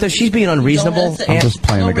 you know what, though? She's being unreasonable. I'm just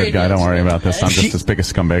playing the good guy. Don't worry about this. I'm just as big a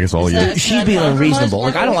scumbag as all you. She's being unreasonable.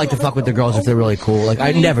 Like, I don't like to fuck with the girls if they're really cool. Like,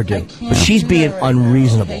 I never do. But she's being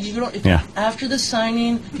unreasonable. Yeah. After the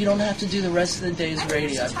signing, you don't have to do the rest of the day's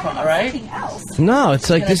radio. All right? No,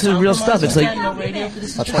 it's like, this is real stuff. It's like, how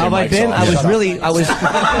have I been? I was...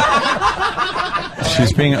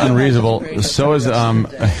 She's being unreasonable.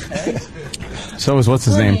 So is what's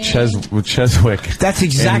his name? Cheswick. That's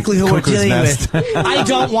exactly who we're dealing with. I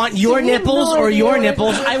don't want your nipples or your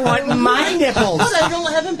nipples. I want my nipples. But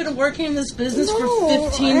I haven't been working in this business for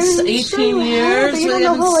 15, 18 years. I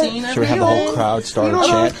haven't seen everything. Should we have the whole crowd start a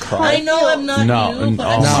chant? I know I'm not you, but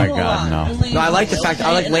oh my God, no. No, I like the fact,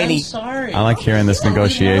 I like Lenee. I like hearing this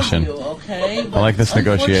negotiation. Okay? I like this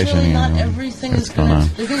negotiation. Not everything is going on?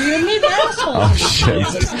 You're an asshole. Oh shit!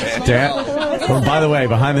 Well, by the way,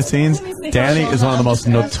 behind the scenes, Danny is one of the most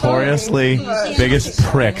notoriously biggest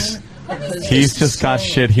pricks He's just got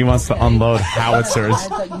shit. He wants to unload howitzers.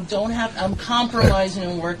 You don't have. I'm compromising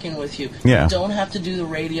and working with you. Yeah. You don't have to do the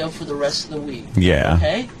radio for the rest of the week. Yeah.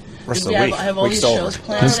 Okay. Rest of the week. I have all these shows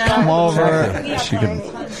planned Just come over. She can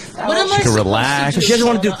relax. She doesn't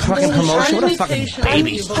want to do fucking promotion. What a fucking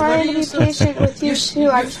baby. I'm trying to be patient with you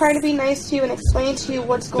too. I'm trying to be nice to you and explain to you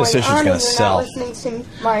what's going on, and you're not listening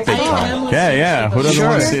to my song. Yeah. Who doesn't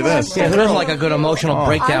want to see this? Yeah, who doesn't like a good emotional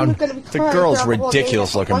breakdown? The girl's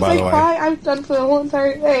ridiculous looking, by the way. Once I cry, I'm done for the whole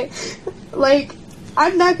entire day. Like,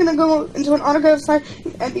 I'm not gonna go into an autograph sign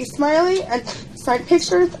and be smiling and sign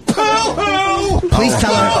pictures. Please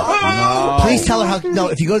tell her. Please tell her how. No,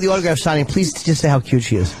 if you go to the autograph signing, please just say how cute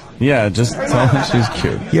she is. Yeah, just tell her she's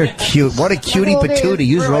cute. You're cute. What a cutie patootie.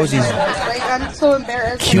 Use Rosie's. I'm so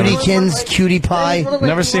embarrassed. Cutiekins, cutie pie.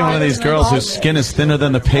 Never seen one of these girls whose skin is thinner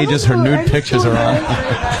than the pages her nude pictures are on.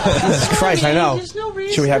 Jesus Christ, I know.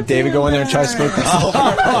 Should we have David go in there and try to smooth this over?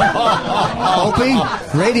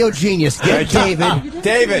 Opie, radio genius. Get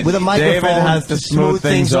David with a microphone. David has to smooth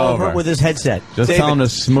things over with his headset. Just tell him to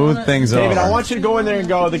smooth things over. David, I want you to go in there and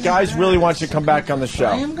go, the guys really want you to come back on the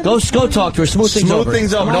show. Go talk to her. Smooth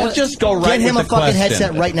things over. Don't just go right Get him with a the fucking question.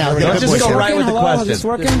 headset right now. Don't just go right with the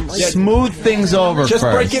question. Smooth things over Just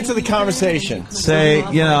first. break into the conversation. Say,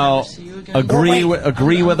 agree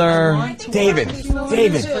with her. David.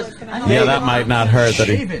 Yeah, that might not hurt that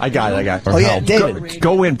he... I got it. Oh, yeah, David.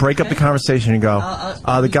 Go in, break up the conversation and go,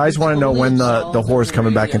 the guys want to know when the whore's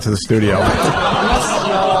coming back into the studio.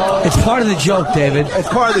 It's part of the joke, David. It's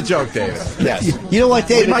part of the joke, David. Yes. You know what,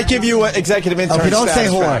 David? We might give you executive intern. Okay, don't say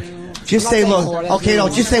whore. Just say, look. Okay, no,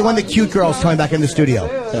 just say when the cute girl's coming back in the studio.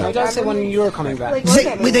 I gotta say when you're coming back.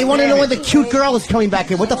 They want to know when the cute girl is coming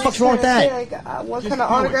back in. What the fuck's wrong with that? What kind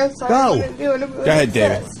of autographs Go. Go ahead,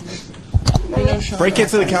 David. Break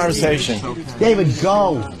into the conversation. David,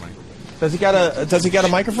 go. Does he got a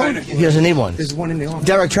microphone? He doesn't need one. There's one in the office.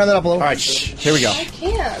 Derek, turn that up a little. All right, here we go. I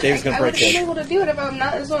can't. David's gonna break I would be able to do it if I'm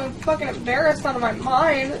not so fucking embarrassed out of my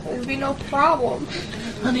mind. There'd be no problem.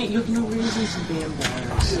 Honey, you have no reason to be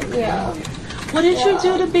embarrassed. Yeah. What did you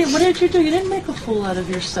do to be? What did you do? You didn't make a fool out of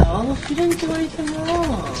yourself. You didn't do anything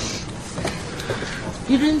wrong.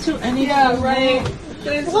 You didn't do anything wrong. Right.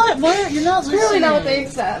 What? Why? You're not listening. Really not what they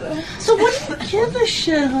said. So what do you give a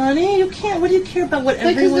shit, honey? You can't. What do you care about what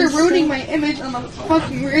everyone's Because they're ruining saying? my image on the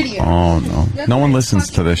fucking radio. Oh, no. No one listens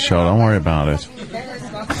to this show. Don't worry about it.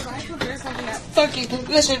 Fucking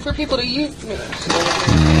position for people to use me.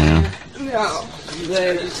 Yeah. No.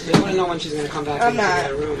 They want to know when she's gonna come back into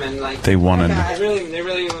that room and like. They want to... They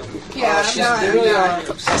really. Yeah, they really are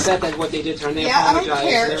upset at what they did to her. And they apologize. I don't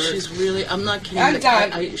care. She's really. I'm not kidding. I'm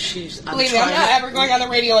done. I'm Believe me, I'm not ever going on the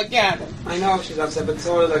radio again. I know she's upset, but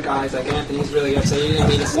so are the guys. Like Anthony's really upset. You didn't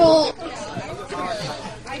mean to say. Well,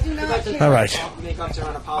 I do not care. All right. Make up to her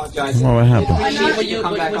and apologize. Well, what happened? Would you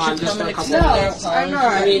come back on just for a couple No, minutes? I'm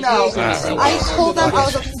not. No. I told them I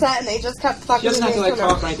was upset and they just kept She fucking doesn't have to me. like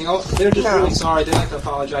talk or anything. Oh, they're just really sorry. They like to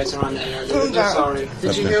apologize to her on the air. They're sorry.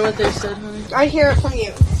 Did you hear what they said, honey? I hear it from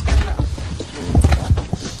you.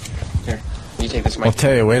 Here, you take this mic. I'll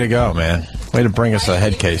tell you, way to go, man. Way to bring us a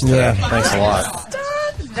head case today. Yeah. Thanks a lot.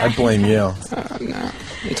 I blame you. No.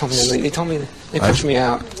 They told me they pushed me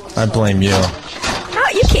out. I blame you. No,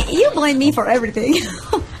 you can't. You blame me for everything.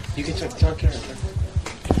 You can talk to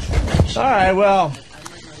her. All right, well,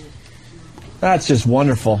 that's just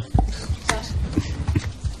wonderful.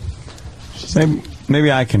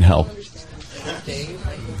 Maybe I can help.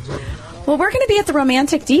 Well, we're going to be at the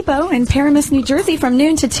Romantic Depot in Paramus, New Jersey from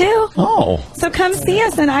noon to 2. Oh. So come see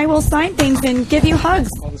us and I will sign things and give you hugs.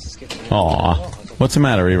 Aw. What's the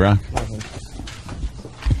matter, E-Rock?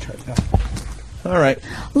 All right.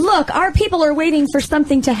 Look, our people are waiting for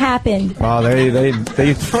something to happen. Well,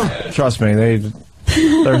 they trust me.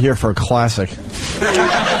 They're here for a classic.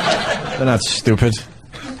 They're not stupid.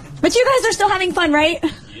 But you guys are still having fun, right?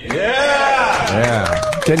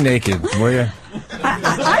 Yeah. Get naked, will you?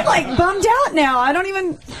 I'm like bummed out now. I don't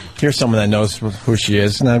even... Here's someone that knows who she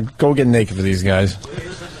is. Now go get naked for these guys.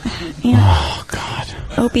 Oh, God.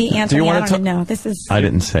 Opie, Anthony, I don't to- even know. This is... I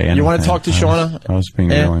didn't say anything. You want to talk to Shawna? I was being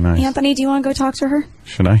really nice. Anthony, do you want to go talk to her?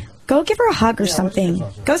 Should I? Go give her a hug or something.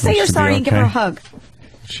 Go say you're she be sorry and give her a okay? hug.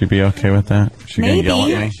 She be okay with that? She Maybe. gonna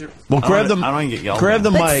yell at me? Well, grab the I don't get yelled grab at.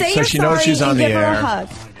 the But mic say so you're she knows sorry she's on and the give her a air. hug.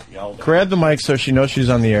 Grab the mic so she knows she's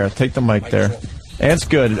on the air. Take the mic there. Ant's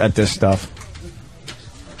good at this stuff.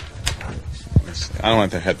 I don't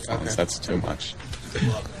want the headphones. That's too much.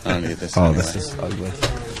 I don't need this. Oh, anyway. this is ugly.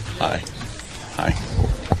 Hi.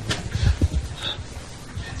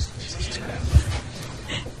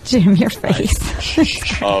 Jim, your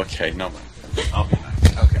face. Okay, no. I'll be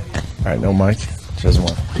nice. Okay. All right, no mic. She doesn't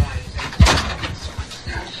want.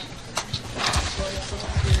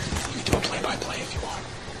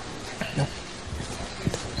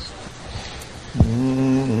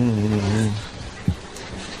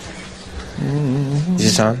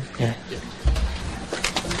 this on? Yeah.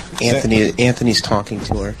 Anthony's talking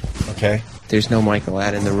to her. Okay. There's no Michael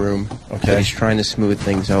Ad in the room. Okay. But he's trying to smooth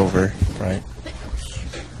things over. Right.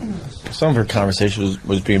 Some of her conversation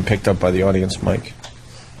was being picked up by the audience, Mike.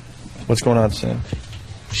 What's going on, Sam?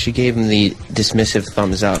 She gave him the dismissive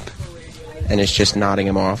thumbs up and is just nodding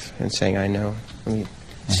him off and saying, I know. Let me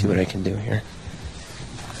see what I can do here.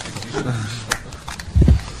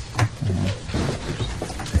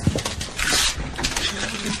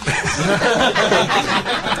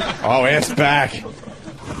 Oh, Ant's back.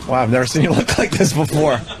 Wow, I've never seen you look like this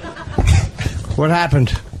before. What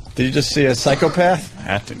happened? Did you just see a psychopath?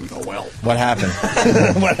 That didn't go well. What happened?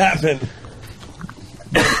 What happened?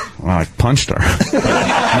 Well, I punched her.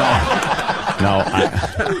 No,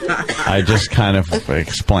 I just kind of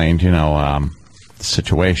explained, the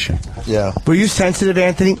situation. Yeah. Were you sensitive,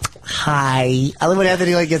 Anthony? Hi. I love when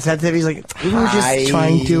Anthony gets sensitive. He's like, we were just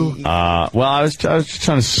trying to. Well, I was just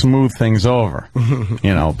trying to smooth things over,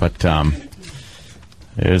 but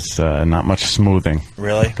there's not much smoothing.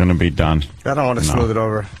 Really? Going to be done. I don't want to smooth it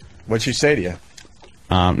over. What'd she say to you?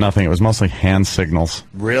 Nothing. It was mostly hand signals.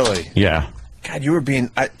 Really? Yeah. God, you were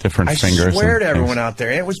being different fingers. I swear to everyone out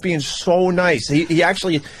there, Ant was being so nice. He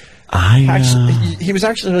actually. He was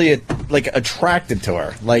actually attracted to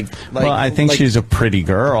her. Well, I think she's a pretty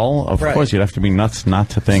girl. Of course, you'd have to be nuts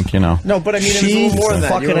not to think, No, but I mean, it was a little more than that.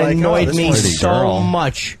 Fucking annoyed me so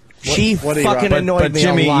much. She fucking annoyed me. But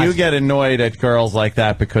Jimmy, a lot. you get annoyed at girls like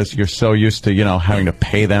that because you're so used to, having to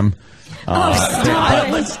pay them. But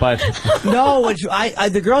no,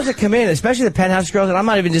 the girls that come in, especially the Penthouse girls, and I'm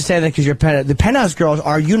not even just saying that because you're the Penthouse girls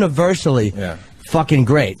are universally fucking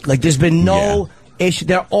great. Like, there's been no issue.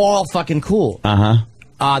 They're all fucking cool.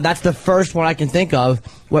 That's the first one I can think of.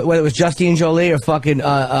 Whether it was Justine Jolie or fucking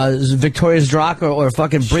Victoria Zdrock or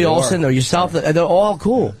fucking Brie Olsen or yourself, they're all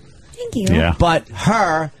cool. Thank you. Yeah. But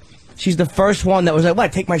her, she's the first one that was like,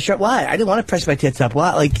 "What? Take my shirt? Why? I didn't want to press my tits up.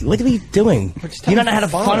 What? Like, what are we doing? You don't know how to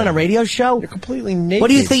have fun on a radio show? You're completely naked. What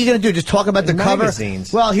do you think you're gonna do? Just talk about the cover?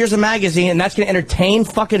 Magazines. Well, here's a magazine, and that's gonna entertain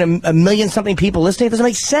fucking a million something people listening. It doesn't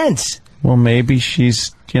make sense. Well, maybe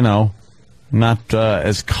she's, not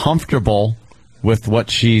as comfortable with what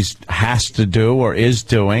she has to do or is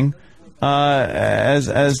doing as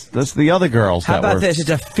the other girls. How about this? It's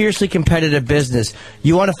a fiercely competitive business.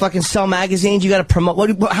 You want to fucking sell magazines? You got to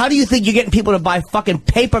promote. How do you think you're getting people to buy fucking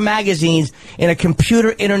paper magazines in a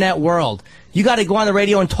computer internet world? You got to go on the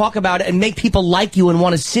radio and talk about it and make people like you and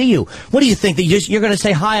want to see you. What do you think? That you're going to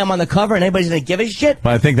say, hi, I'm on the cover, and anybody's going to give a shit?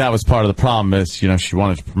 But I think that was part of the problem is, she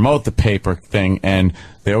wanted to promote the paper thing, and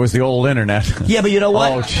there was the old internet. Yeah, but you know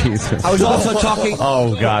what? Oh, Jesus. I was also talking...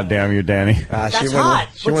 Oh, God damn you, Danny. That's hot.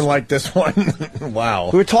 She wouldn't like this one. Wow.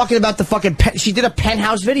 We were talking about the fucking... She did a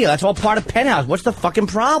Penthouse video. That's all part of Penthouse. What's the fucking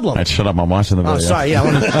problem? Right, shut up. I'm watching the video. Oh, sorry. Yeah.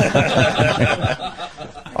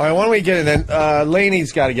 All right, why don't we get it then?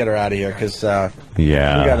 Lenee's got to get her out of here because we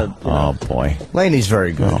gotta, oh boy, Lenee's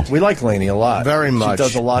very good. We like Lenee a lot, very much. She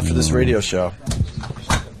does a lot for this radio show.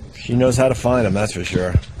 She knows how to find him, that's for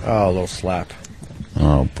sure. Oh, a little slap.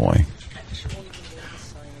 Oh boy.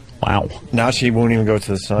 Wow. Now she won't even go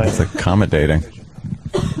to the sign. It's accommodating.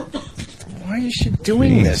 Why is she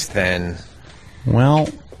doing this then? Well,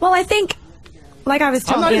 I think. Like I was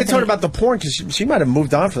telling I'm not even Anthony, talking about the porn because she might have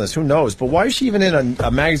moved on from this. Who knows? But why is she even in a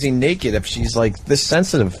magazine naked if she's like this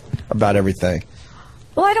sensitive about everything?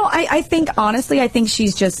 Well, I think honestly, I think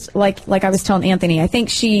she's just like I was telling Anthony. I think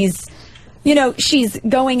she's, she's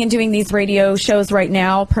going and doing these radio shows right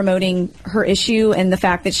now, promoting her issue and the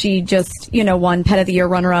fact that she just, won Pet of the Year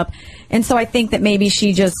runner-up. And so I think that maybe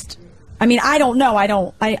she just. I mean, I don't know.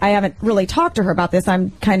 I haven't really talked to her about this. I'm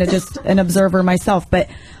kind of just an observer myself, but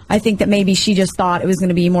I think that maybe she just thought it was going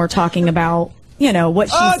to be more talking about, what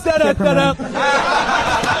she's I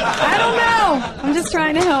don't know. I'm just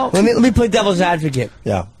trying to help. Let me play devil's advocate.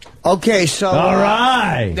 Yeah. Okay, so... All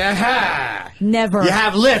right. Never. You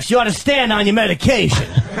have lifts. You ought to stand on your medication.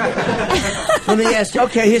 Let me ask you.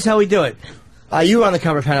 Okay, here's how we do it. You were on the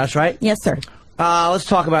cover of Penthouse, right? Yes, sir. Let's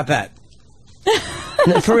talk about that.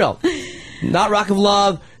 No, for real. Not Rock of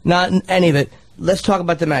Love, not any of it. Let's talk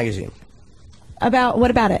about the magazine. What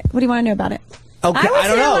about it? What do you want to know about it? Okay, I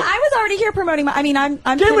don't know. I was already here promoting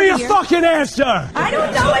I'm Give me a fucking answer! I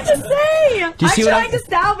don't know what to say! Do you see I'm trying to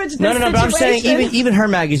salvage this situation. But I'm saying even her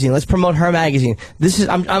magazine. Let's promote her magazine. This is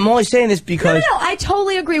I'm only saying this because... No, I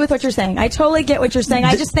totally agree with what you're saying. I totally get what you're saying.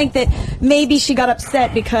 I just think that maybe she got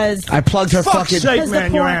upset because... I plugged her fucking... Fuck's sake,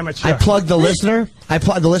 man, you're amateur. I plugged the listener. I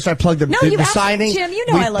plugged the listener. I plugged the signing. Jim, you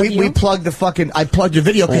know I love you. We plugged the fucking... I plugged the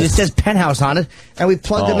video because it says Penthouse on it. And we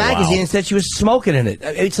plugged the magazine and said she was smoking in it.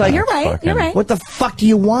 It's like... You're right. You're right. What the fuck do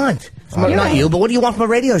you want? Not you, but what do you want from a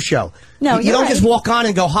radio show? No, you don't just walk on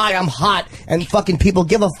and go, "Hi, I'm hot," and fucking people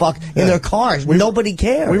give a fuck in their cars. Nobody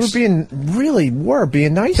cares. We were being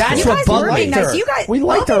being nice. That's what bugged me. You guys, we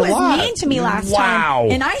liked her a lot. mean to me last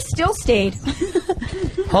time, and I still stayed.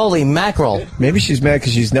 Holy mackerel! Maybe she's mad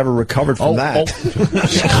because she's never recovered from that.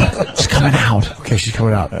 She's coming out. Okay, she's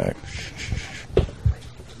coming out.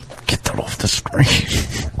 Get that off the screen.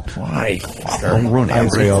 Why? Don't ruin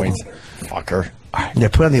everything. Fucker. Yeah,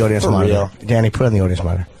 put on the audience monitor. Danny, put on the audience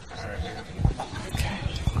monitor.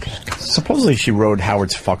 Supposedly she rode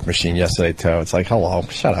Howard's fuck machine yesterday too. It's like, hello,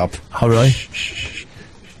 shut up. Oh, really?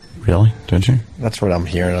 Really? Did you? That's what I'm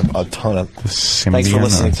hearing a ton of. Symbian, thanks for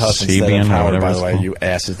listening to us instead of Howard, by the way, called. you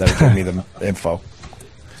asses that gave me the info.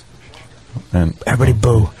 And everybody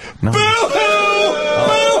boo. No. Boo!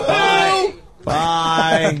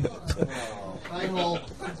 Bye.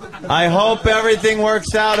 I hope everything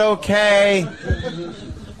works out okay.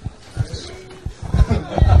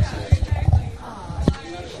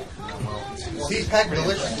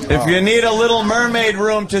 If you need a Little Mermaid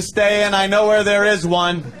room to stay in, I know where there is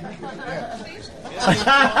one.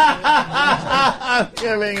 I'm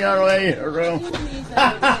giving away a room.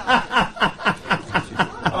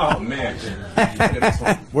 Oh, man.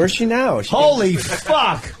 Where's she now? Holy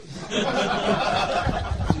fuck.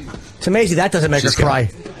 It's amazing that doesn't make her cry.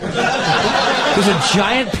 There's a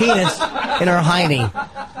giant penis in her hiney.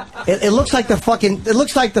 It looks like the fucking. It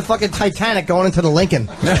looks like the fucking Titanic going into the Lincoln.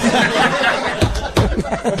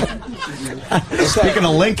 Speaking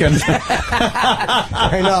of Lincoln,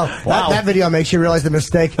 I know. Wow. That video makes you realize the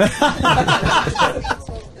mistake.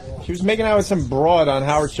 She was making out with some broad on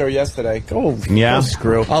Howard's show yesterday. Go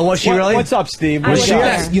screw. Oh, was she really? What's up, Steve? was she?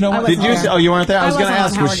 You know, did you? Oh, you weren't there. I was going to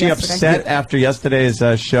ask. Was she yesterday. upset after yesterday's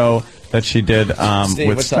show that she did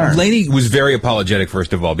with Stern? Lenee was very apologetic,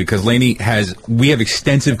 first of all, because Lenee we have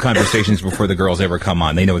extensive conversations before the girls ever come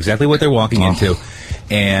on. They know exactly what they're walking into.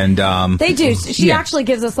 And they do. She actually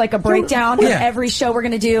gives us like a breakdown of every show we're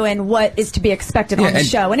going to do and what is to be expected on the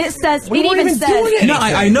show. And it says, it even says. No,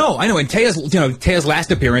 I know. And Taya's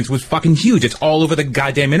last appearance was fucking huge. It's all over the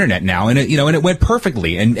goddamn internet now, and it went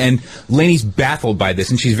perfectly. And Lenee's baffled by this,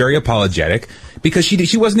 and she's very apologetic because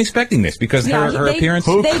she wasn't expecting this because her appearance.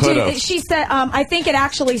 She said, I think it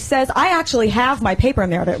actually says. I actually have my paper in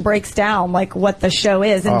there that breaks down like what the show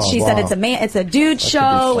is, and she said it's a dude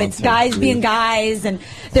show. It's guys being guys, and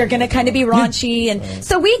they're going to kind of be raunchy, and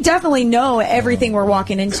so we definitely know everything we're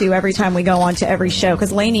walking into every time we go on to every show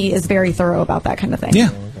because Lenee is very thorough about that kind of thing. Yeah.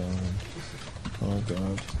 Oh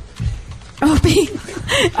God.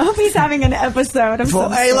 Opie's having an episode.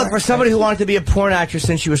 Hey, look, for somebody who wanted to be a porn actress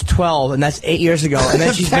since she was 12, and that's 8 years ago, and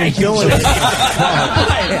then she's been doing it.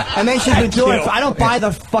 And then she's been doing it. I don't buy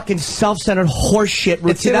the fucking self-centered horse shit.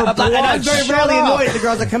 And I'm very rarely annoyed at the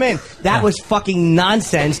girls that come in. That was fucking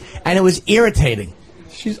nonsense, and it was irritating.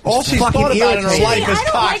 All she's thought about in her life is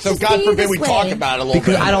cock, so God forbid we talk about it a little bit.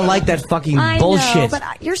 Because I don't like that fucking bullshit. I know,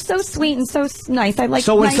 but you're so sweet and so nice. I like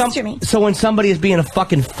Jimmy. So when somebody is being a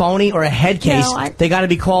fucking phony or a head case, they got to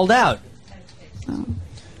be called out. Oh.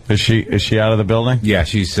 Is she out of the building? Yeah,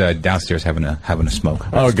 she's downstairs having a smoke.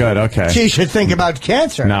 Oh, good. Okay. She should think about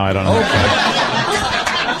cancer. No, I don't know. No,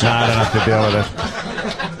 I don't have to deal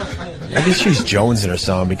with it. I guess she's jonesing or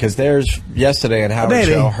something because there's yesterday on Howard's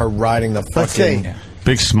show her riding the fucking.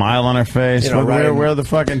 Big smile on her face. Where are the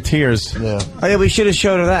fucking tears? Yeah. Oh, yeah, we should have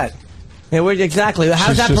showed her that. Yeah, exactly.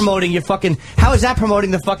 How's that promoting your fucking? How is that promoting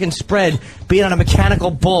the fucking spread? Being on a mechanical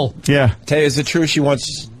bull. Yeah. Taya, is it true she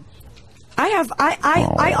wants?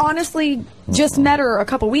 I honestly just met her a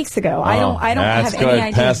couple weeks ago. I don't have any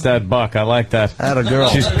idea. Pass that buck. I like that. That a girl.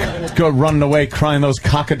 She's running away, crying those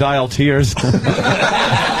crocodile tears.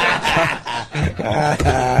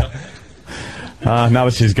 Now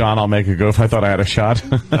that she's gone, I'll make a goof. I thought I had a shot.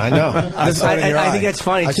 I know. I think that's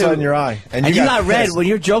funny, too. I saw it in your eye. And you got red. When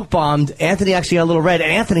you're joke bombed, Anthony actually got a little red.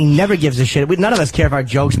 And Anthony never gives a shit. None of us care if our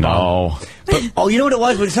jokes bomb. But, you know what it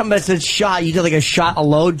was? When somebody said shot, you did like a shot a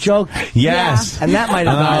load joke? Yes. Yeah. And that might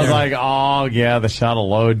have been. I was like, oh, yeah, the shot a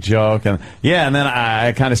load joke. And then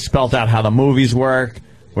I kind of spelt out how the movies work.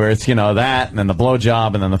 Where it's, that, and then the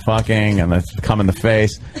blowjob, and then the fucking, and the come in the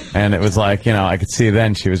face. And it was like, I could see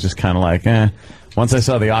then she was just kind of like, eh. Once I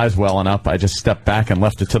saw the eyes welling up, I just stepped back and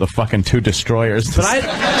left it to the fucking 2 destroyers to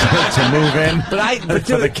move in. But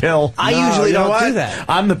for the kill. I usually don't do that.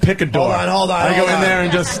 I'm the picador. Hold on. I go in there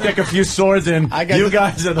and just stick a few swords in. You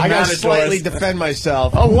guys are the I got to matadors. slightly defend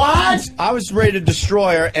myself. Oh, what? I was ready to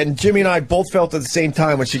destroy her, and Jimmy and I both felt at the same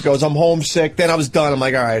time when she goes, I'm homesick. Then I was done. I'm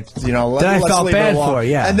like, all right, let's felt leave bad her alone. for her,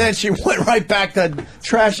 yeah. And then she went right back to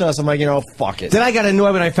trashing us. I'm like, fuck it. Then I got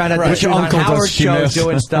annoyed when I found out that she was on Howard's show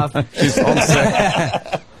doing stuff. She's homesick.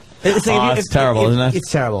 It's terrible, isn't it?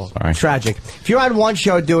 It's terrible. Sorry. Tragic. If you're on one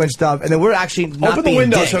show doing stuff, and then we're actually not Open the being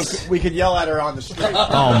window dicks. so we could yell at her on the street.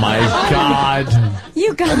 Oh, my God.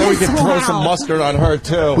 You guys, and then we could throw some mustard on her,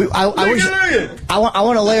 too. I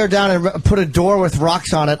want to lay her down and put a door with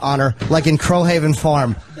rocks on it on her, like in Crowhaven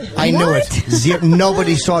Farm. I knew it.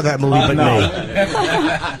 Nobody saw that movie but me.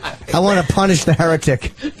 I want to punish the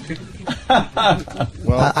heretic.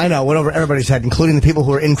 Well, I know, went over everybody's head, including the people who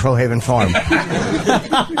were in Crowhaven Farm.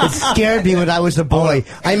 It scared me when I was a boy.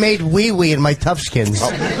 I made wee-wee in my Toughskins.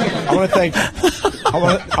 I want to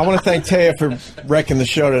thank Taya for wrecking the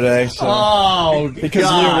show today. So, because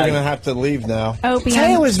God. we're going to have to leave now. Opie,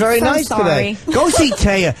 Taya was very nice today. Go see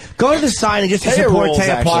Taya. Go to the sign and just to support rules, Taya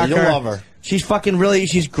actually. Parker. You'll love her. She's fucking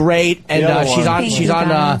she's great, and she's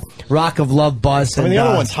on Rock of Love bus. I mean, the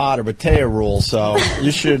other one's hotter, but Taya rules, so you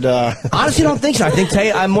should. Honestly, don't think so. I think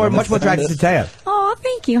Taya. I'm much more attracted to Taya. Oh,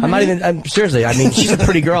 thank you. I'm not even. Seriously. I mean, she's a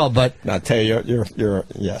pretty girl, but not Taya. You're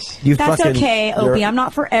yes. That's okay, Opie. I'm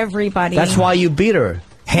not for everybody. That's why you beat her.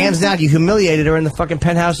 Hands down, you humiliated her in the fucking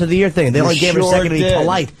Penthouse of the Year thing. They only gave her a second to be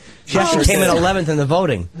polite. She actually came in 11th in the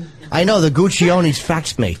voting. I know, the Gucciones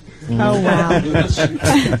faxed me. Oh, wow.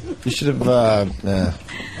 You should have, Well,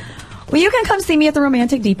 you can come see me at the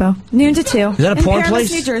Romantic Depot, noon to 2. Is that a porn in Paramus,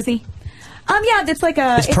 place? New Jersey. Yeah, it's like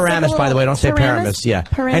a... It's Paramus, by the way. Don't say Paramus. Yeah.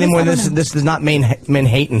 Anymore, this is not Manhattan.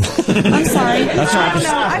 I'm sorry. That's I don't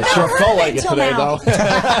know. I've never heard of it until now.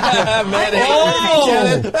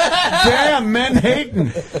 Damn,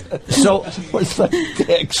 Manhattan. So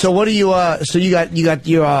what do you, what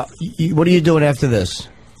are you doing after this?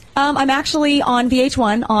 I'm actually on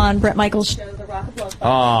VH1 on Brett Michaels' show, The Rock of Love.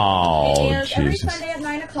 Oh, it airs every Jesus. Sunday at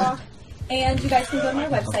 9 o'clock. And you guys can go to my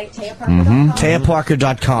website, TayaParker.com.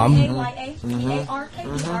 TayaParker.com.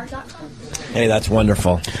 TayaParker.com. Hey, that's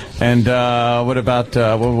wonderful. And what about,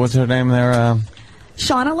 what's her name there?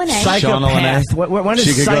 Shawna Lenee. Psychopath. When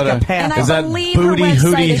is Psychopath? And is that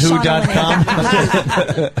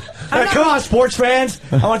bootyhootyhoo.com? Come on, sports fans.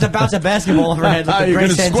 I want to bounce a basketball over her head with the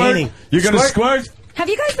Grace Santini. You're going to squirt? Have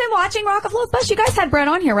you guys been watching Rock of Love Bus? You guys had Brett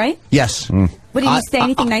on here, right? Yes. What, did he say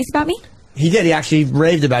anything nice about me? He did. He actually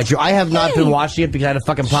raved about you. I have not been watching it because I had a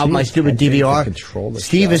fucking problem with my stupid DVR.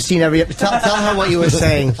 Steve has seen every episode. Tell her what you were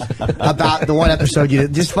saying about the one episode you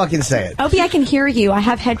did. Just fucking say it. Opie, I can hear you. I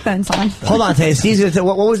have headphones on. Hold on, Tay. Steve's gonna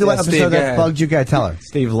what was the one episode that bugged you? Gotta tell her.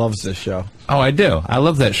 Steve loves this show. Oh, I do. I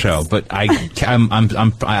love that show, but I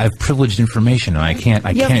have privileged information, and I can't.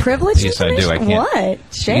 You have privileged information? Yes, I do. I can't.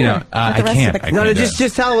 What? Share. You know, I can't. No,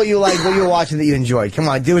 just tell her what you liked, what you were watching that you enjoyed. Come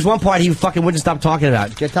on. There was one part he fucking wouldn't stop talking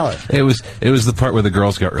about. Just tell her. It was the part where the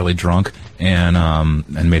girls got really drunk and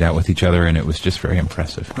made out with each other, and it was just very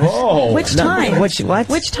impressive. Oh, which time? What?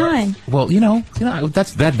 Which time? Well, you know,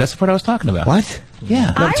 that's the part I was talking about. What?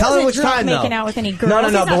 Yeah. No, tell her which time, though. Making out with any girls. No,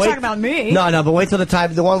 He's but not wait. talking about me. No, but wait till the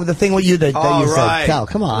time. The one with the thing with you that you said. Tell.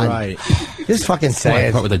 Come on. Right. Just fucking say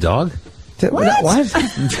it. Part with the dog? What?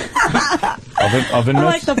 Oven I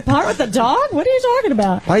like the part with the dog? What are you talking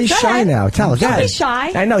about? Why are you shy now? Tell us. Don't be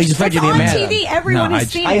shy. I know, he's afraid you'll be mad. It's on TV. Everyone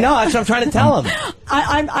has seen it. I know, that's what I'm trying to tell him.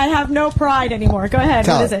 I have no pride anymore. Go ahead.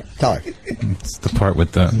 What is it? Tell her. It's the part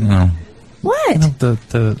with the, What?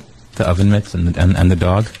 the oven mitts and the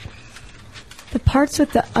dog. The parts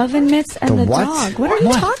with the oven mitts and the dog. What are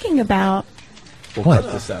you talking about? We'll cut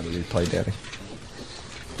this out of the replay, Daddy.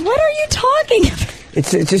 What are you talking about?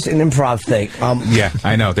 It's just an improv thing. Yeah,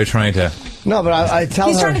 I know. They're trying to... No, but I tell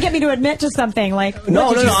her... He's trying to get me to admit to something. Like,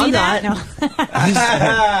 no, did you see I'm that? not.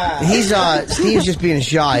 No. Steve's just being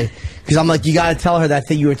shy. Because I'm like, you got to tell her that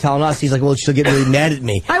thing you were telling us. He's like, well, she'll get really mad at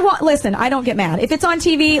me. Listen, I don't get mad. If it's on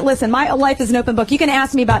TV, listen, my life is an open book. You can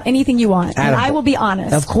ask me about anything you want, and I will be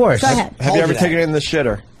honest. Of course. Go ahead. Have you ever taken it in the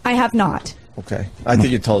shitter? I have not. Okay. I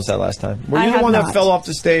think you told us that last time. Were you the one that fell off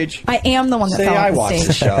the stage? I am the one that fell off the stage. I watched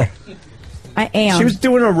the show. I am. She was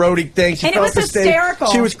doing a roadie thing. She fell off the stage. Hysterical.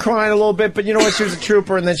 She was crying a little bit, but you know what? She was a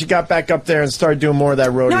trooper, and then she got back up there and started doing more of that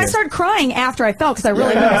roadie. No, I started crying after I fell because I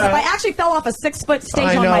really nervous. I actually fell off a 6-foot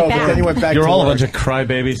stage on my back. But then you went back You're to all work. a bunch of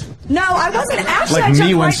crybabies. No, I wasn't actually. Like I jumped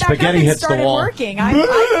me when right back spaghetti up and hits the started wall. working. I think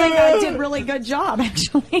I did a really good job,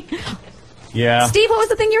 actually. Yeah. Steve, what was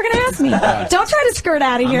the thing you were going to ask me? Don't try to skirt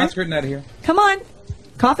out of here. I'm not skirting out of here. Come on.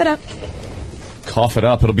 Cough it up. Cough it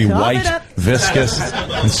up. It'll be white, viscous,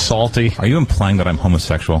 and salty. Are you implying that I'm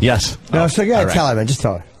homosexual? Yes. No, so yeah, tell her, man. Just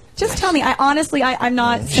tell her. Just tell me. I'm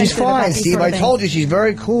not. She's fine, Steve. I told you she's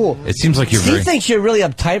very cool. It seems like you're Steve thinks you're really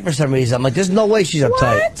uptight for some reason. I'm like, there's no way she's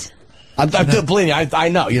uptight. What? Believe me, I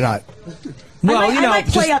know you're not. Well, I might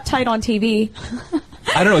play uptight on TV.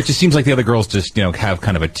 I don't know. It just seems like the other girls just, have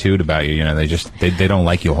kind of a toot about you. They don't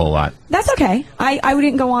like you a whole lot. That's okay. I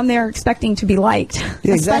wouldn't go on there expecting to be liked.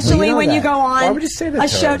 Yeah, exactly. Especially when you go on Why would you say that a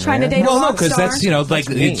show trying to date a Well, no, rock because star. that's,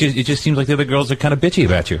 it just seems like the other girls are kind of bitchy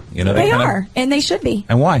about you. They are, and they should be.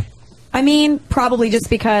 And why? I mean, probably just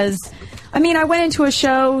because, I went into a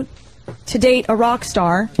show to date a rock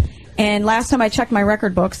star, and last time I checked my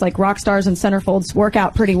record books, like rock stars and centerfolds work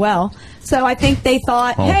out pretty well. So I think they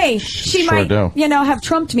thought, hey, she might, have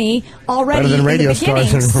trumped me already better than radio in the beginning.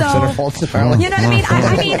 stars and So, centerfolds. you know what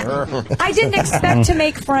I mean? I didn't expect to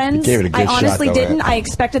make friends. I honestly didn't. I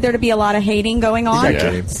expected there to be a lot of hating going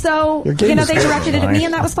on. So, they directed it at me,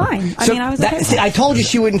 and that was fine. I was okay. See, I told you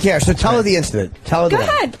she wouldn't care, so tell her the incident. Tell her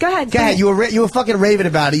Go ahead. You were fucking raving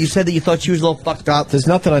about it. You said that you thought she was a little fucked up. There's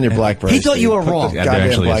nothing on your BlackBerry. He thought you were wrong.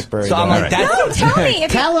 Goddamn BlackBerry. So I'm like, no, tell me.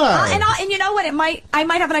 Tell her. And you know what? I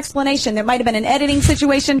might have an explanation. There might have been an editing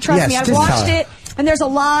situation. Trust me, I've just watched it, and there's a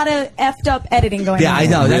lot of effed up editing going on. Yeah, I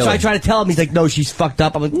know. That's why I try to tell him. He's like, no, she's fucked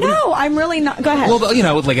up. I'm like, no, I'm really not. Go ahead. Well,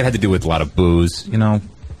 like it had to do with a lot of booze,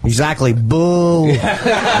 Exactly. Boo. I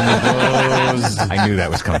knew that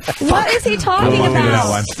was coming. What is he talking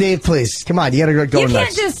about? Steve, please. Come on. You gotta go You can't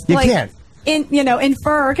next. just, You can't.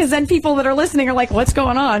 infer, because then people that are listening are like, what's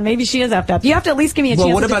going on? Maybe she is effed up. You have to at least give me a chance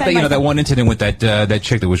Well, what to about defend myself. that one incident with that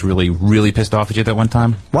chick that was really, really pissed off at you that one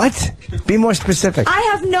time? What? Be more specific. I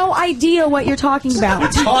have no idea what you're talking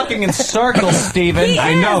about. Talking in circles, Steven.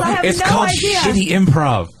 I know. It's called shitty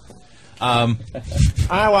improv.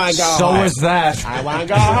 I want to go So home. is that. I want to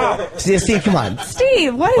go home. Steve, come on.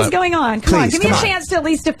 Steve, what is going on? Come on, Please, give me a come on. chance to at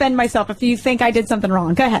least defend myself if you think I did something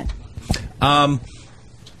wrong. Go ahead.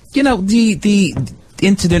 The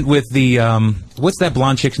incident with the what's that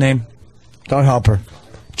blonde chick's name? Don't help her.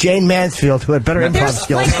 Jane Mansfield, who had better improv There's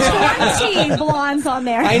skills. like 20 blondes on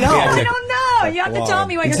there. I know. I don't know. You have to tell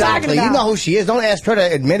me what you're talking Exactly. about. You know who she is. Don't ask her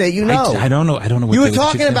to admit it. You know. I don't know. I don't know what You were the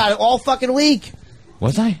talking chick's about name. it all fucking week.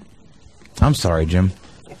 Was I? I'm sorry, Jim.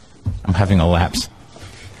 I'm having a lapse.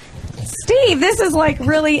 Steve, this is like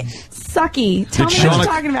really sucky. Tell me what you're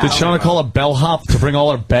talking about. Did Shawna call a bellhop to bring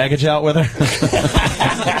all her baggage out with her?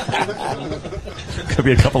 Could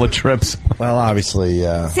be a couple of trips. Well, obviously.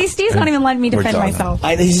 See, Steve's not even letting me defend done. myself.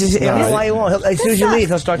 I know why he won't. As soon as you leave,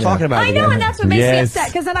 he'll start talking about it. I know, again. and that's what makes me upset,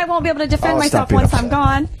 because then I won't be able to defend myself once I'm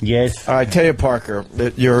gone. Yes. All right, tell you, Parker,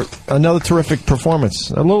 that you're another terrific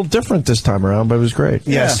performance. A little different this time around, but it was great.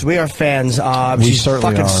 Yes, we are fans. We She's certainly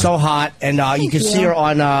fucking are. so hot, and you can see her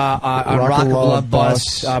on Rock and Love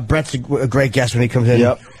Bus. Brett's a great guest when he comes in.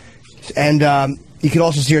 Yep. And you can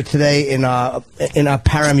also see her today in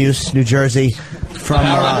Paramuse, New Jersey, from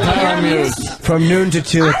noon to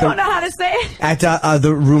 2. I don't know how to say it. At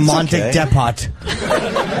the Romantic Depot.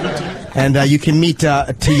 And you can meet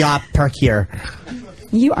Tiyat Perkier.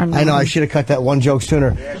 You are. I know, I should have cut that one joke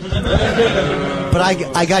sooner. But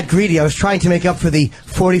I got greedy. I was trying to make up for the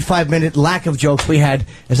 45-minute lack of jokes we had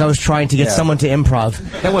as I was trying to get someone to improv.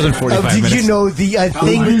 That wasn't 45 did minutes. you know the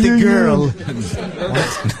thing with the girl?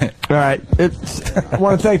 All right. I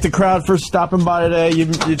want to thank the crowd for stopping by today.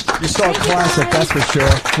 You saw a classic, that's for sure.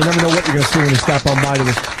 You never know what you're going to see when you stop on by to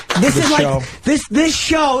this show. Like this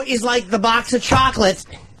show is like the box of chocolates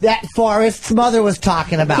that Forrest's mother was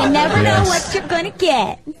talking about. You never know what you're going to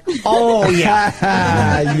get. Oh,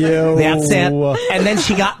 yeah. You. That's it. And then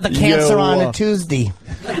she got the cancer on a Tuesday.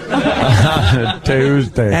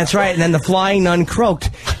 Tuesday. That's right. And then the flying nun croaked.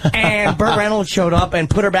 And Burt Reynolds showed up and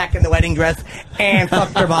put her back in the wedding dress and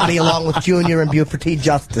fucked her body along with Junior and Buford T.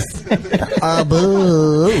 Justice.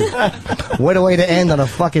 Boo. What a way to end on a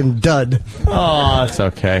fucking dud. Oh, it's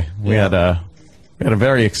okay. We had a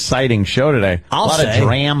very exciting show today. A lot of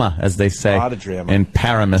drama, as they say. A lot of drama. In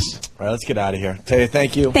Paramus. All right, let's get out of here. Tell you,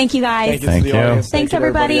 thank you. Thank you, guys. Thank you to the audience. Thanks, Thank you to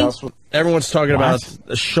everybody. else. Everyone's talking about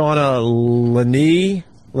Shawna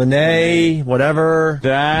Lenee, whatever.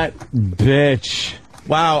 That bitch.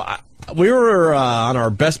 Wow. We were on our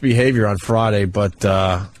best behavior on Friday, but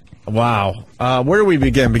wow. Where do we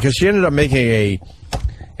begin? Because she ended up making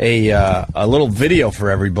a little video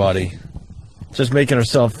for everybody. Just making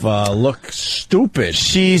herself look stupid.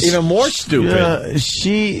 She's even more stupid.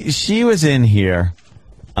 She was in here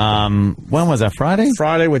When was that? Friday?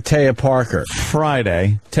 Friday with Taya Parker.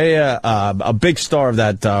 Friday. Taya, a big star of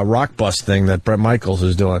that rock bus thing that Bret Michaels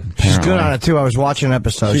is doing. Apparently. She's good on it, too. I was watching an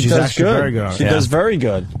episode. She's actually very good on it. She does very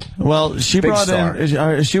good. Well, she brought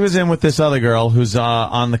in... She was in with this other girl who's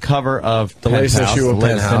on the cover of the latest issue of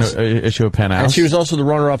Penthouse. Issue of Penthouse. And she was also the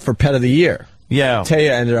runner-up for Pet of the Year. Yeah.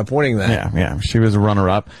 Taya ended up winning that. Yeah. She was a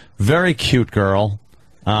runner-up. Very cute girl.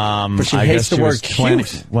 But she hates the word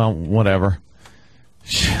cute. Well, whatever.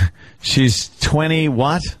 She's 20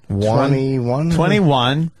 what? 21.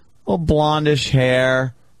 21. Well, blondish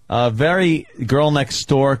hair. Very girl next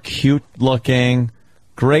door, cute looking.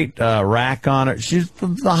 Great rack on her. She's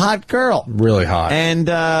the hot girl. Really hot.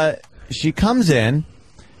 And she comes in,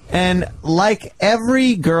 and like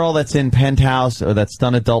every girl that's in Penthouse or that's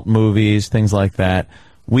done adult movies, things like that,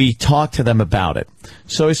 we talked to them about it.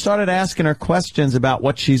 So we started asking her questions about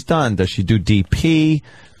what she's done. Does she do DP?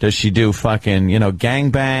 Does she do fucking,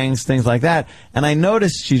 gangbangs, things like that? And I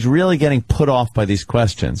noticed she's really getting put off by these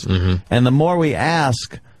questions. And the more we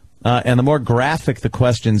ask, and the more graphic the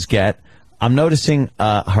questions get, I'm noticing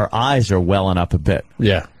her eyes are welling up a bit.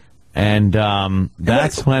 Yeah. And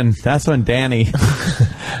that's when Danny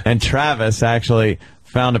and Travis actually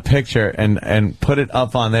found a picture and put it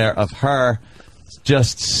up on there of her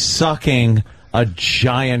just sucking a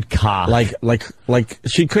giant cock. Like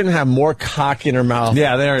she couldn't have more cock in her mouth.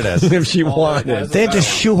 Yeah, there it is. If she wanted. They had to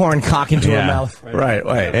shoehorn cock into her mouth.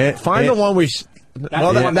 Right. Find the one we...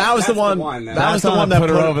 that was the one. That was the one that put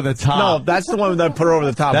her over the top. No, that's the one that put her over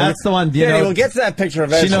the top. That's the one. We'll get to that picture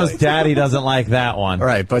eventually. She knows Daddy doesn't like that one.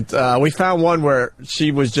 Right, but we found one where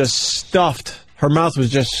she was just stuffed. Her mouth was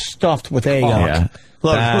just stuffed with cock. Yeah.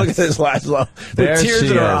 Look at this, Laszlo. With tears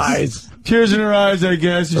in her eyes. Tears in her eyes, I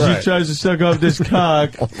guess, as she tries to suck off this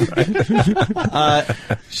cock.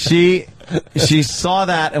 She saw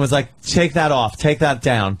that and was like, "Take that off. Take that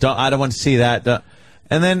down. I don't want to see that."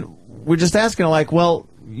 And then we're just asking her, like, "Well,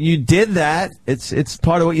 you did that. It's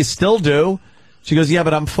part of what you still do." She goes, "Yeah,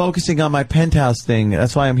 but I'm focusing on my Penthouse thing.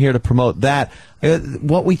 That's why I'm here to promote that."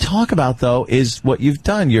 What we talk about, though, is what you've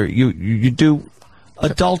done. You do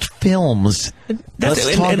adult films.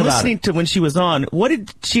 Let's talk about listening to when she was on, what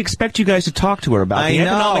did she expect you guys to talk to her about? The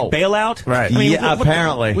economic bailout? Right. I mean,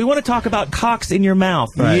 apparently. We want to talk about cocks in your mouth.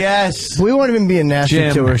 Right. Yes. We weren't even being nasty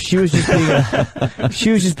to her. She was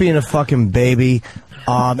just being a fucking baby.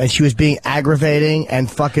 And she was being aggravating and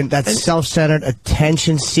fucking that self-centered,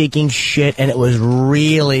 attention-seeking shit, and it was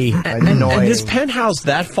really annoying. And is Penthouse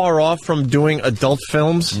that far off from doing adult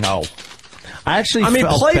films? No. I mean,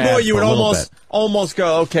 Playboy, you would almost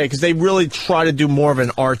go, okay, because they really try to do more of an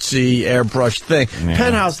artsy, airbrush thing. Yeah.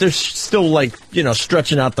 Penthouse, they're still, like,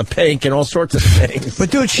 stretching out the pink and all sorts of things.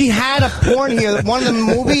 But, dude, she had a porn here. One of the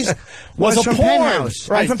movies was from porn. Penthouse.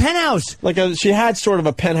 Right. From Penthouse. She had sort of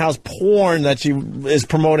a Penthouse porn that she is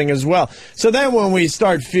promoting as well. So then when we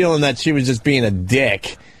start feeling that she was just being a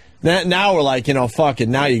dick... Now we're like, fuck it.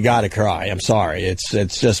 Now you gotta cry. I'm sorry. It's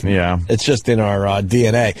just in our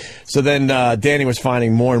DNA. So then Danny was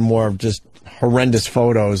finding more and more of just horrendous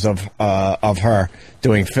photos of her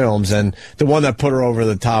doing films, and the one that put her over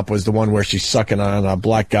the top was the one where she's sucking on a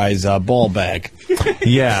black guy's ball bag.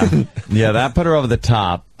 Yeah, that put her over the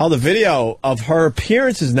top. Oh, the video of her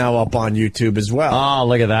appearance is now up on YouTube as well. Oh,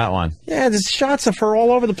 look at that one. Yeah, there's shots of her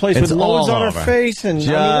all over the place with loads on her face. And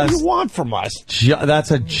what do you want from us? That's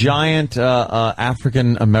a giant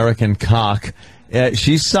African-American cock.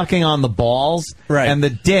 She's sucking on the balls. Right. And the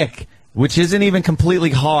dick, which isn't even completely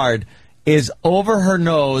hard, is over her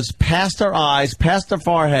nose, past her eyes, past her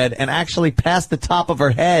forehead, and actually past the top of her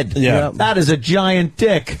head. Yeah. That is a giant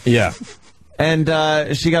dick. Yeah. And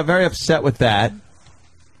she got very upset with that.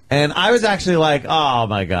 And I was actually like, oh,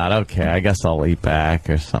 my God, okay, I guess I'll eat back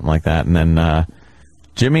or something like that. And then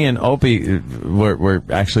Jimmy and Opie were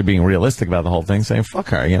actually being realistic about the whole thing, saying, fuck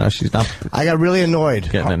her, she's not... I got really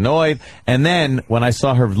annoyed. Getting annoyed. And then when I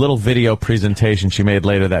saw her little video presentation she made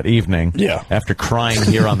later that evening, after crying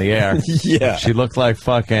here on the air, she looked like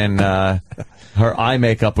fucking... her eye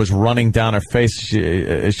makeup was running down her face.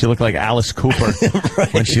 She looked like Alice Cooper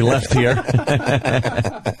when she left here.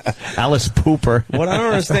 Alice Pooper. What I don't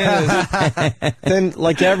understand is, then,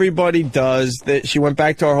 like everybody does, that she went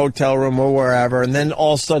back to her hotel room or wherever, and then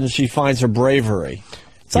all of a sudden she finds her bravery.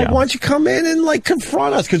 It's like, why don't you come in and, like,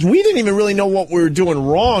 confront us? Because we didn't even really know what we were doing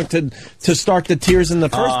wrong to start the tears in the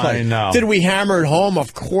first place. I know. Did we hammer it home?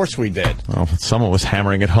 Of course we did. Well, someone was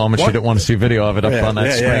hammering it home, and she didn't want to see video of it up on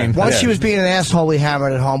that screen. Once she was being an asshole, we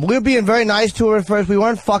hammered it home. We were being very nice to her at first. We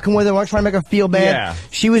weren't fucking with her. We weren't trying to make her feel bad. Yeah.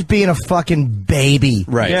 She was being a fucking baby.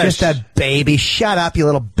 Right. Just a baby. Shut up, you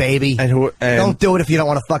little baby. And don't do it if you don't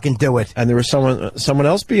want to fucking do it. And there was someone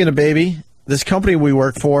else being a baby. This company we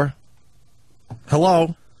work for,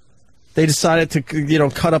 hello, they decided to,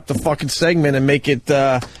 cut up the fucking segment and make it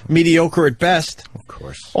mediocre at best. Of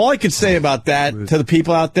course. All I could say about that to the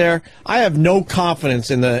people out there, I have no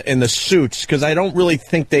confidence in the suits because I don't really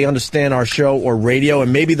think they understand our show or radio,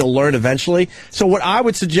 and maybe they'll learn eventually. So what I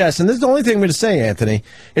would suggest, and this is the only thing I'm going to say, Anthony,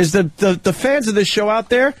 is the fans of this show out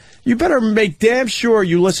there, you better make damn sure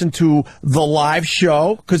you listen to the live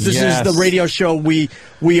show, because this is the radio show we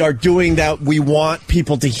are doing that we want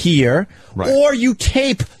people to hear. Right. Or you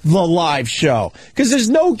tape the live show, because there's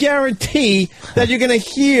no guarantee that you're going to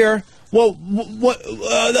hear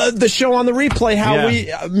the show on the replay, how we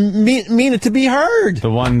mean it to be heard. The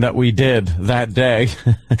one that we did that day.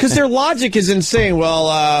 Because their logic is insane.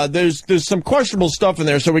 Well, there's some questionable stuff in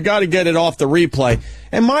there, so we got to get it off the replay.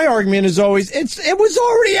 And my argument is always, it was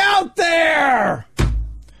already out there.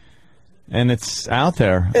 And it's out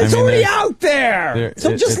there. It's already out there.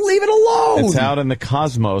 So just leave it alone. It's out in the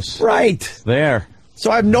cosmos. Right. It's there.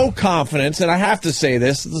 So I have no confidence, and I have to say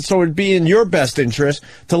this, so it'd be in your best interest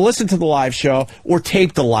to listen to the live show or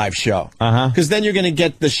tape the live show. Because then you're going to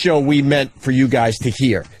get the show we meant for you guys to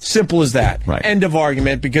hear. Simple as that. Right. End of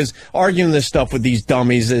argument, because arguing this stuff with these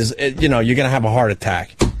dummies is, you're going to have a heart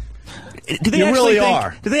attack. Do they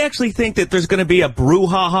Do they actually think that there's going to be a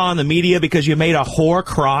brouhaha in the media because you made a whore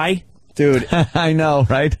cry? Dude, I know,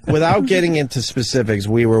 right? Without getting into specifics,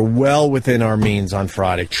 we were well within our means on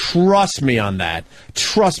Friday. Trust me on that.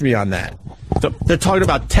 Trust me on that. They're talking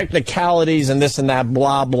about technicalities and this and that,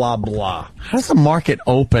 blah, blah, blah. How does the market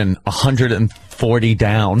open 140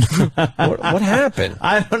 down? What happened?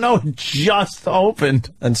 I don't know. It just opened.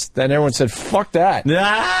 And then everyone said, fuck that.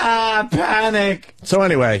 Panic. So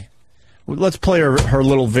anyway, let's play her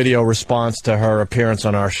little video response to her appearance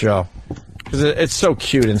on our show. Because it's so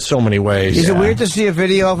cute in so many ways. Is it weird to see a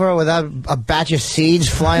video of her without a batch of seeds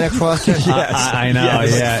flying across her? Yes. I know,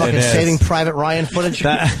 yeah, fucking it is. Saving Private Ryan footage.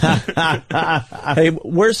 Hey,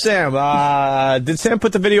 where's Sam? Did Sam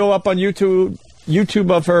put the video up on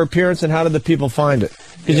YouTube of her appearance, and how did the people find it?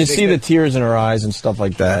 Because you see the tears in her eyes and stuff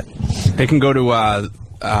like that. They can go to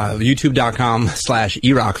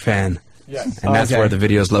youtube.com/erockfan. Yes. And that's where the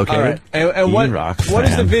video is located. All right. And what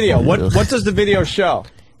is the video? What does the video show?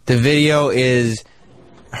 The video is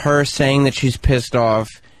her saying that she's pissed off,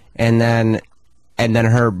 and then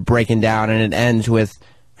her breaking down, and it ends with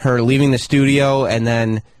her leaving the studio and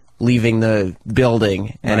then leaving the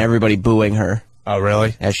building, and everybody booing her. Oh,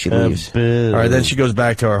 really? As she leaves. All right, then she goes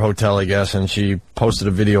back to her hotel, I guess, and she posted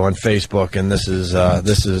a video on Facebook, and this is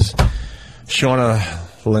Shawna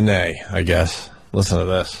Lenee, I guess. Listen to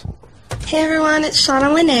this. Hey everyone, it's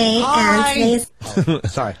Shawna Lenee, and today's...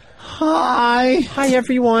 Sorry. Hi,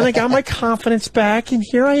 everyone. I got my confidence back, and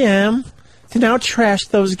here I am to now trash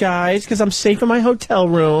those guys because I'm safe in my hotel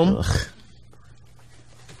room.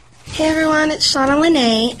 Hey everyone, it's Shawna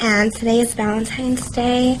Lenee, and today is Valentine's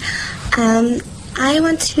Day. I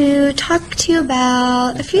want to talk to you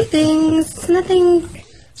about a few things. Nothing.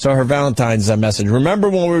 So her Valentine's message. Remember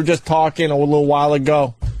when we were just talking a little while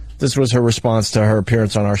ago? This was her response to her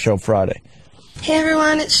appearance on our show Friday. Hey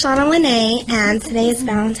everyone, it's Shawna Lenee, and today is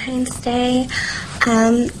Valentine's Day.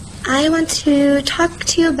 I want to talk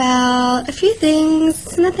to you about a few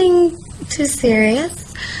things, nothing too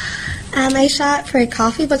serious. I shot for a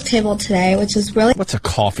coffee book table today, which is really... What's a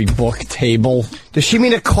coffee book table? Does she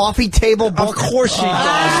mean a coffee table book? Of course she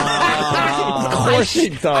does. Of course she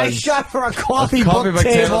does. I shot for a coffee book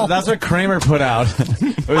table. That's what Kramer put out.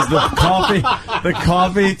 It was the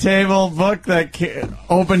coffee table book that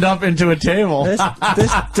opened up into a table. This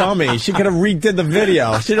dummy. She could have redid the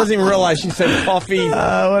video. She doesn't even realize she said coffee.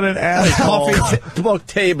 What an asshole. Coffee book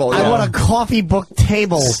table. I want a coffee book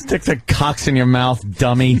table. Stick the cocks in your mouth,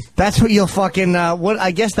 dummy. That's what you'll fucking.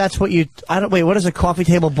 I guess that's what you. Wait. What is a coffee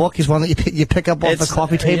table book? Is one that you pick up off the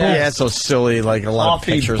coffee table? Yeah, it's so silly. Like a lot of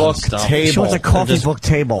pictures and stuff. She wants a coffee book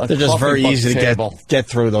table. They're just very easy to get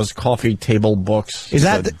through those coffee table books. Is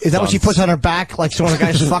that what she puts on her back? Like so when a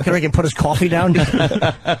guy's fucking her, he can put his coffee down.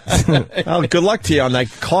 Oh, good luck to you on that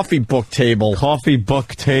coffee book table. Coffee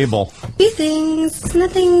book table. Few things,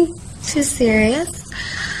 nothing too serious.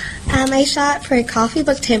 I shot for a coffee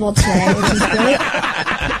book table today, which is really...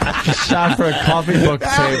 Shot for a coffee book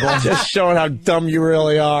table. Just showing how dumb you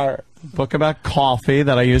really are. Book about coffee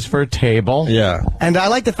that I use for a table. Yeah. And I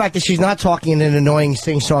like the fact that she's not talking in an annoying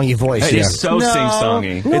sing-songy voice. She's so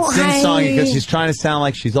sing-songy. No, it's sing-songy because she's trying to sound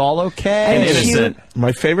like she's all okay. And innocent.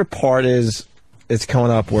 My favorite part is it's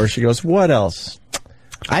coming up where she goes, what else?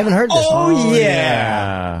 I haven't heard this. Oh,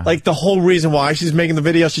 yeah. Like, the whole reason why she's making the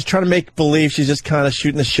video, she's trying to make believe she's just kind of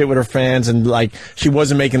shooting the shit with her fans, and, like, she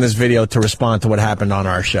wasn't making this video to respond to what happened on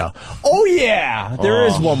our show. Oh, yeah. There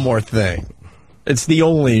is one more thing. It's the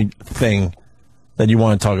only thing that you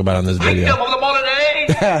want to talk about on this video.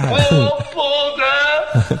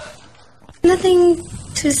 Nothing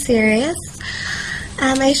too serious.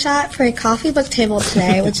 I shot for a coffee book table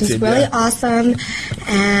today, which is really awesome,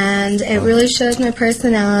 and it really shows my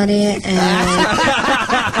personality. And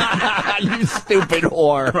you stupid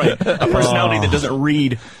whore! Right. A personality that doesn't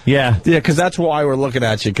read. Yeah, because that's why we're looking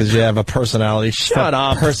at you, because you have a personality. Shut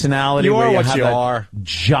up, personality. You where are you what have you that are.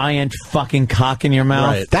 Giant fucking cock in your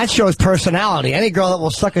mouth. Right. That shows personality. Any girl that will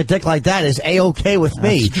suck a dick like that is A-okay with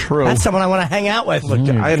me. That's true. That's someone I want to hang out with. Look,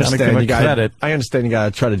 I understand you got. I understand you got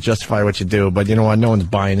to try to justify what you do, but you know what? No one's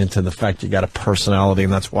buying into the fact you got a personality,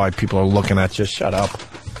 and that's why people are looking at you. Shut up.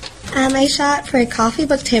 I shot for a coffee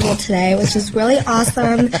book table today, which is really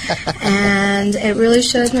awesome, and it really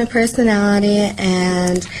shows my personality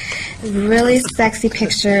and really sexy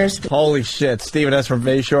pictures. Holy shit, Stephen S. from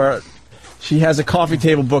Bayshore. She has a coffee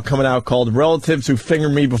table book coming out called Relatives Who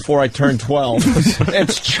Fingered Me Before I Turned 12.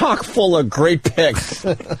 It's chock full of great pics.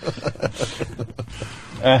 Are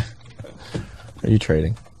you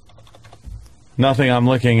trading? Nothing. I'm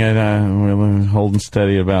looking at, we're holding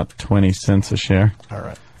steady about 20 cents a share. All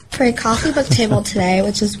right. For a coffee book table today,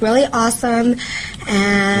 which is really awesome,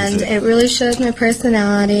 and it really shows my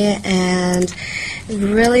personality and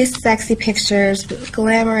really sexy pictures,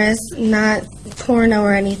 glamorous, not porno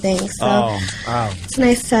or anything. So it's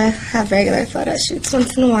nice to have regular photo shoots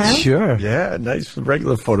once in a while. Sure. Yeah, nice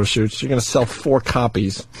regular photo shoots. You're going to sell 4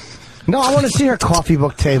 copies. No, I want to see her coffee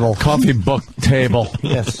book table. Coffee book table.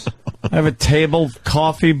 Yes. I have a table,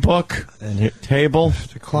 coffee book, table.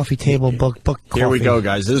 The coffee table book, coffee. Here we go,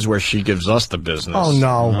 guys. This is where she gives us the business. Oh,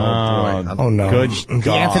 no. Oh, no. Good.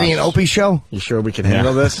 The Anthony and Opie show? You sure we can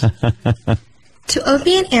handle this? To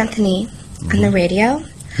Opie and Anthony on the radio,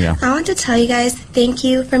 I want to tell you guys thank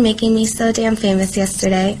you for making me so damn famous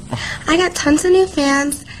yesterday. I got tons of new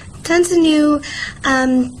fans, tons of new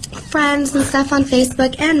friends and stuff on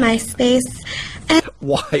Facebook and MySpace. And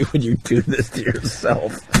why would you do this to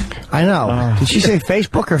yourself? I know. Did she say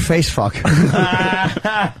Facebook or facefuck?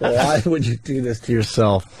 Why would you do this to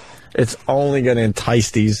yourself? It's only going to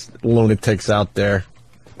entice these lunatics out there.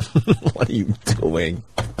 What are you doing?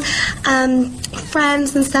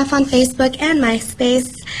 Friends and stuff on Facebook and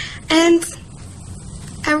MySpace, and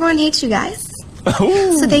everyone hates you guys.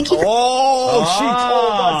 Ooh. So thank you. She told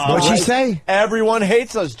us. What'd she say? Everyone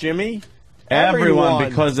hates us, Jimmy. Everyone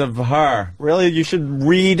because of her. Really, you should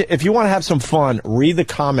read, if you want to have some fun, read the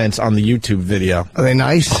comments on the YouTube video. Are they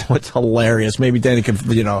nice? Oh, it's hilarious. Maybe Danny could,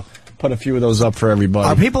 put a few of those up for everybody.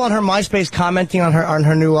 Are people on her MySpace commenting on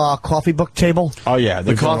her new coffee book table? Oh, yeah.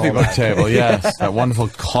 The coffee book table, yes. That wonderful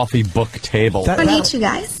coffee book table. I hate you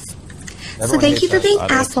guys. So thank you for being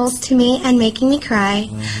assholes to me and making me cry.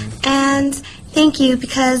 And thank you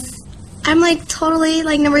because I'm totally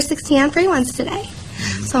number 16 on free ones today.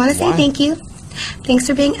 So I want to say thank you. Thanks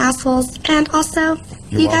for being assholes. And also,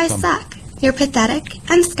 you guys suck. You're pathetic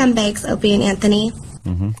and scumbags, Opie and Anthony.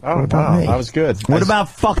 Oh, wow. That was good. What about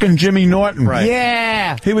fucking Jimmy Norton? Right.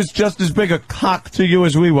 Yeah. He was just as big a cock to you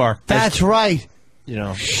as we were. That's right.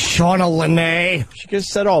 Shawna Lenee. She just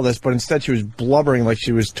said all this, but instead she was blubbering like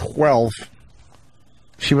she was 12.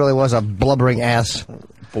 She really was a blubbering ass.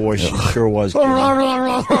 Boy, she sure was.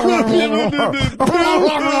 I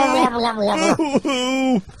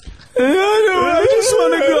just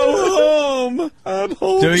want to go home. I'm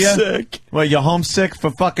homesick. Do you? Well, you're homesick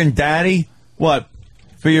for fucking daddy? What?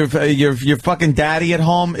 For your fucking daddy at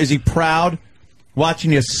home? Is he proud?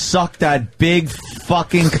 Watching you suck that big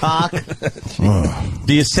fucking cock?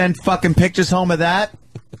 Do you send fucking pictures home of that?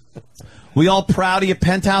 We all proud of your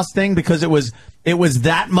penthouse thing because it was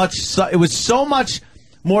that much. It was so much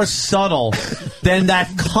more subtle than that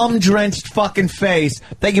cum-drenched fucking face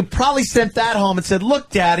that you probably sent that home and said,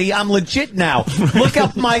 "Look, Daddy, I'm legit now. Look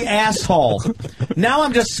up my asshole." Now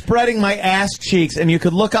I'm just spreading my ass cheeks, and you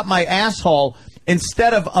could look up my asshole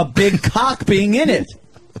instead of a big cock being in it.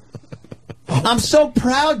 I'm so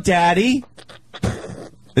proud, Daddy.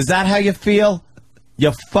 Is that how you feel?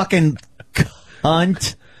 You fucking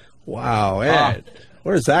cunt. Wow, Ed.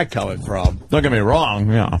 Where's that coming from? Don't get me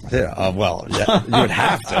wrong, yeah. Yeah, well, yeah, you would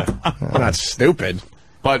have to. We're not stupid.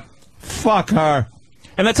 But fuck her.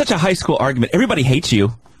 And that's such a high school argument. Everybody hates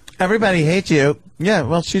you. Everybody hates you. Yeah,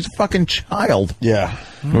 well, she's a fucking child. Yeah.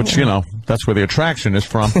 Which, you know, that's where the attraction is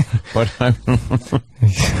from. But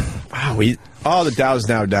wow, the Dow's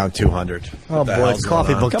now down 200. Oh, boy, it's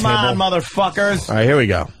coffee book Come table. on, motherfuckers. All right, here we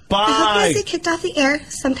go. I hope you guys Bye. get kicked off the air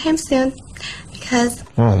sometime soon because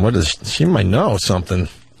Oh, what is she might know something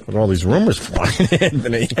with all these rumors flying,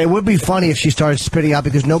 Anthony. It would be funny if she started spitting out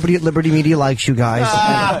because nobody at Liberty Media likes you guys.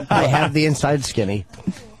 I have the inside skinny.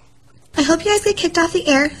 I hope you guys get kicked off the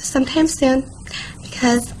air sometime soon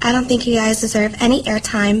because I don't think you guys deserve any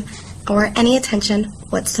airtime or any attention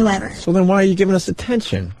whatsoever. So then why are you giving us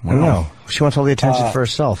attention? I don't know. She wants all the attention for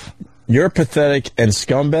herself. You're pathetic and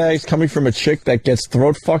scumbags coming from a chick that gets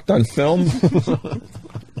throat fucked on film?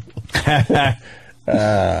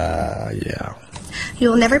 Yeah. You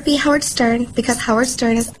will never be Howard Stern because Howard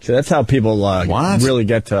Stern is... See, that's how people really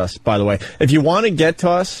get to us, by the way. If you want to get to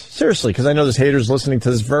us, seriously, because I know there's haters listening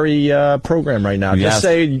to this very program right now, just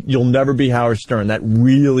say you'll never be Howard Stern. That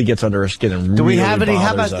really gets under our skin and Do we really have any?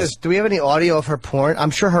 How about bothers us. this? Do we have any audio of her porn?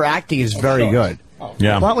 I'm sure her acting is very good.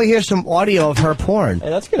 Yeah. Why don't we hear some audio of her porn? Hey,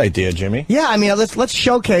 that's a good idea, Jimmy. Yeah, I mean, let's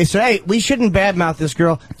showcase her. Hey, we shouldn't badmouth this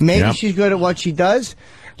girl. Maybe she's good at what she does.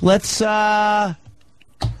 Let's play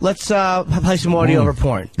some audio of her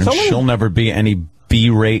porn. And she'll never be any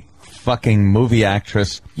B-rate fucking movie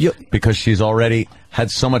actress because she's already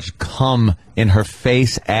had so much cum in her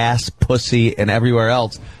face, ass, pussy, and everywhere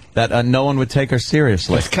else that no one would take her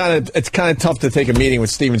seriously. It's kind of tough to take a meeting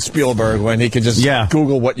with Steven Spielberg when he could just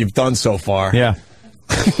Google what you've done so far. Yeah.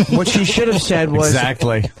 What she should have said was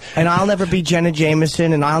exactly. And I'll never be Jenna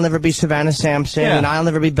Jameson, and I'll never be Savannah Sampson, and I'll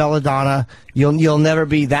never be Belladonna. You'll never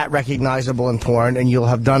be that recognizable in porn, and you'll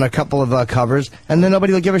have done a couple of covers, and then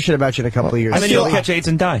nobody will give a shit about you in a couple of years. And then you'll catch AIDS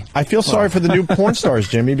and die. I feel sorry for the new porn stars,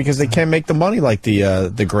 Jimmy, because they can't make the money like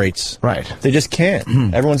the greats. Right. They just can't.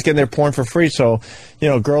 Everyone's getting their porn for free, so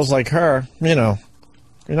girls like her,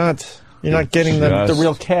 you're not getting the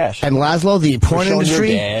real cash. And Laszlo, the porn showing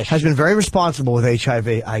industry your dash. has been very responsible with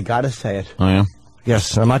HIV. I gotta say it. Oh, yeah?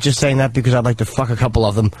 Yes, I'm not just saying that because I'd like to fuck a couple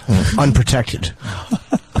of them unprotected.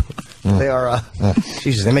 They are,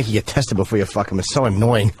 Jesus, they make you get tested before you fuck them. It's so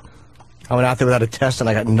annoying. I went out there without a test and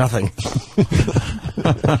I got nothing. So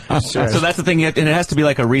that's the thing, and it has to be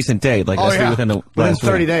like a recent date. Like within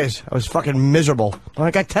 30 days. I was fucking miserable. When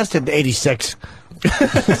I got tested in 86.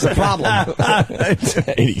 It's a problem.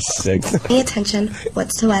 86. Any attention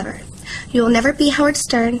whatsoever. You will never be Howard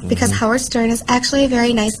Stern because Howard Stern is actually a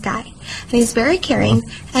very nice guy. And he's very caring,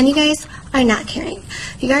 and you guys are not caring.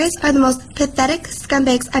 You guys are the most pathetic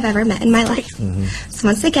scumbags I've ever met in my life. So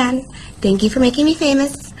once again, thank you for making me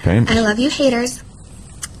famous. I love you haters,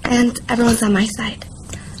 and everyone's on my side.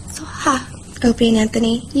 So Opie and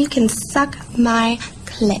Anthony, you can suck my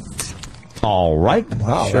clit. All right.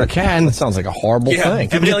 Wow, Sure can. That sounds like a horrible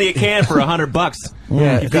thing. Evidently you can for $100.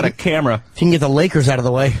 Yeah, You've got a camera. If you can get the Lakers out of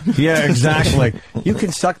the way. Yeah, exactly. You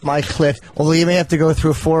can suck my clit, although you may have to go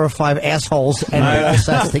through 4 or 5 assholes and ball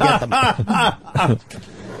sets to get them.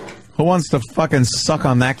 Who wants to fucking suck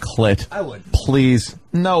on that clit? I would. Please.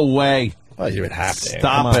 No way. Well, you would have to.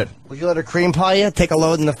 Stop it. Would you let her cream pie you? Take a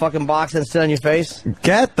load in the fucking box and sit on your face?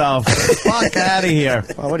 Get the fuck out of here.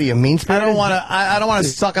 Oh, what are you, mean-spirited? I don't want to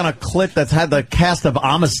suck on a clit that's had the cast of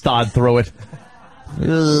Amistad through it.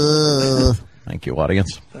 Thank you,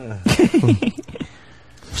 audience.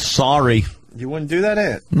 Sorry. You wouldn't do that,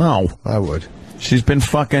 Ant? No. I would. She's been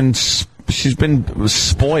spoiled.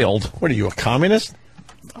 What are you, a communist?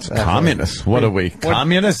 Communists? What are we?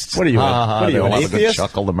 Communists? What are you? What are you? An atheist?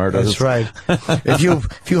 Chuckle the murder. That's right.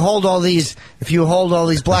 if you hold all these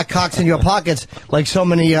black cocks in your pockets like so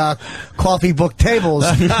many coffee book tables,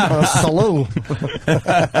 salute.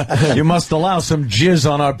 You must allow some jizz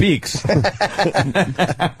on our beaks.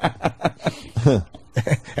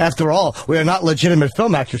 After all, we are not legitimate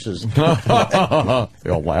film actresses.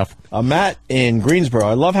 You'll laugh. Matt in Greensboro.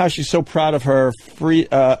 I love how she's so proud of her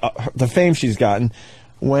the fame she's gotten.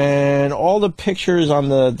 When all the pictures on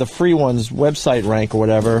the free ones website rank or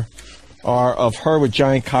whatever are of her with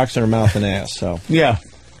giant cocks in her mouth and ass. So yeah,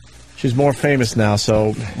 she's more famous now.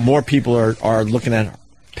 So more people are looking at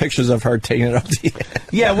pictures of her taking it up to you.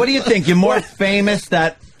 Yeah, what do you think? You're more famous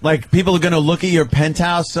that like people are going to look at your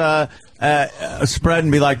penthouse spread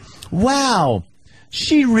and be like, "Wow,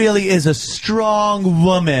 she really is a strong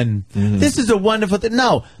woman. This is a wonderful thing."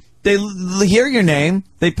 No, they hear your name,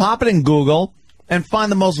 they pop it in Google, and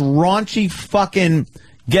find the most raunchy fucking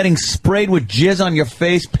getting sprayed with jizz on your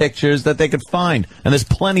face pictures that they could find. And there's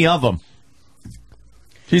plenty of them.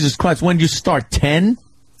 Jesus Christ, when did you start, 10?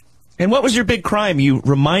 And what was your big crime? You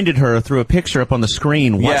reminded her through a picture up on the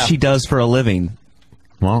screen what she does for a living.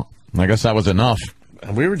 Well, I guess that was enough.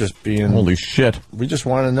 We were just being... Holy shit. We just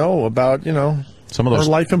want to know about, you know, some of those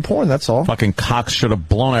her life in porn, that's all. Fucking cocks should have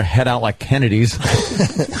blown her head out like Kennedy's.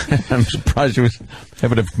 I'm surprised she was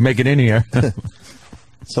able to make it in here.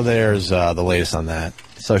 So there's the latest on that.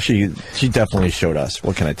 So she definitely showed us.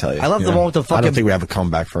 What can I tell you? I love the one with the fucking... I don't think we have a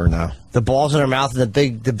comeback for her now. The balls in her mouth and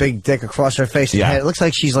the big dick across her face. Yeah. It looks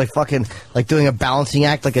like she's like fucking like doing a balancing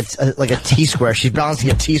act like a T-square. She's balancing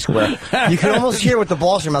a T-square. You can almost hear with the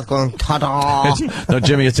balls in her mouth going ta-da. No,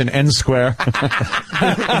 Jimmy, it's an N-square.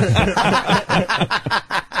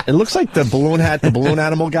 It looks like the balloon hat the balloon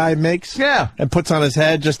animal guy makes. Yeah. And puts on his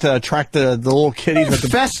head just to attract the little kitties. With the,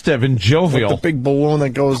 festive and jovial. With the big balloon that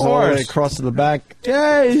goes all the way across to the back.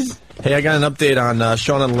 Yes. Hey, I got an update on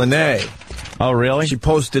Shawna and Lenee. Oh, really? She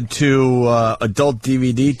posted to Adult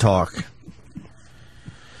DVD Talk.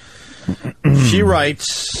 She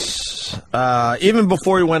writes, even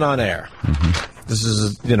before we went on air, this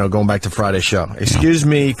is, you know, going back to Friday's show. Excuse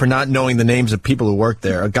me for not knowing the names of people who work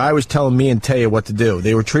there. A guy was telling me and Taya what to do.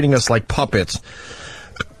 They were treating us like puppets.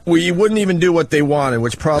 We wouldn't even do what they wanted,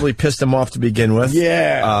 which probably pissed them off to begin with.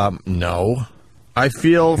 Yeah. No. I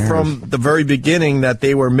feel from the very beginning that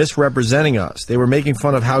they were misrepresenting us. They were making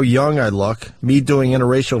fun of how young I look, me doing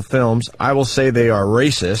interracial films. I will say they are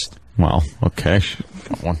racist. Well, okay.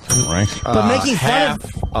 Got one thing right. But making fun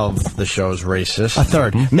of the show's racist. A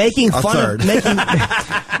third. Making fun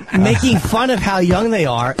of making fun of how young they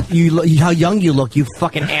are. How young you look, you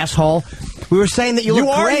fucking asshole. We were saying that you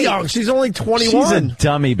look great. Young. She's only 21. She's a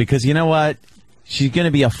dummy because you know what? She's going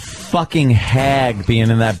to be a fucking hag being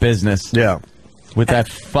in that business. Yeah. With that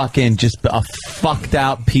fucking, just a fucked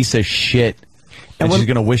out piece of shit. And she's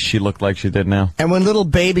going to wish she looked like she did now. And when little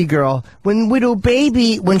baby,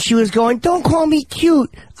 when she was going, don't call me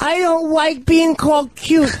cute. I don't like being called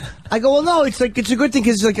cute. I go, well, no, it's a good thing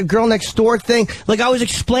because it's like a girl next door thing. Like I was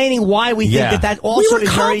explaining why we think that also is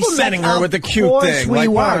very complimenting her with the cute thing. Like,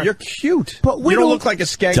 wow, you're cute. But you don't look like a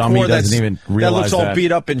skank whore that looks all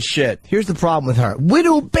beat up and shit. Here's the problem with her.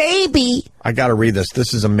 Widow baby. I got to read this.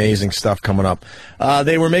 This is amazing stuff coming up.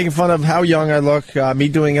 They were making fun of how young I look, me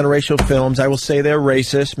doing interracial films. I will say they're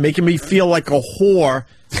racist, making me feel like a whore.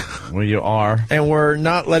 Well, you are. And we're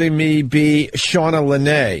not letting me be Shawna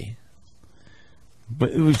Lenee.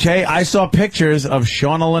 But, okay, I saw pictures of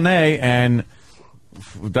Shawna Lenee, and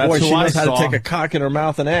that's Boy, who she knows I saw. how to take a cock in her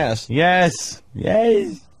mouth and ass. Yes.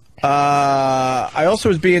 Yes. I also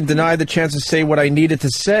was being denied the chance to say what I needed to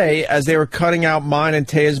say as they were cutting out mine and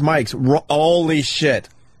Taya's mics. Holy shit.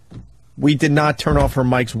 We did not turn off her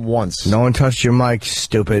mics once. No one touched your mic,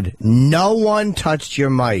 stupid. No one touched your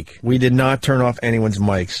mic. We did not turn off anyone's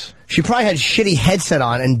mics. She probably had a shitty headset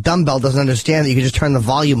on, and Dumbbell doesn't understand that you can just turn the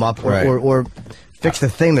volume up or fix the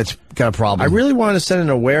thing that's got a problem. I really wanted to send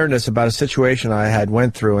an awareness about a situation I had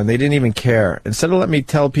went through, and they didn't even care. Instead of letting me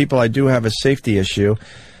tell people I do have a safety issue,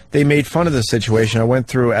 they made fun of the situation I went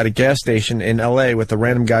through at a gas station in L.A. with a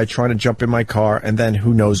random guy trying to jump in my car, and then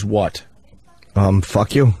who knows what.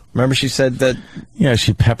 Fuck you. Remember she said that... Yeah,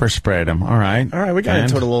 she pepper sprayed him. All right. All right, we got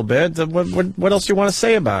into it a little bit. What else do you want to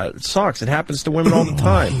say about it? It sucks. It happens to women all the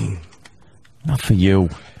time. Not for you.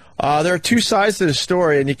 There are two sides to the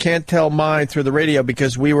story, and you can't tell mine through the radio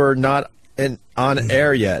because we were not on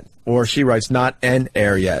air yet. Or she writes, not en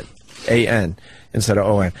air yet. A-N instead of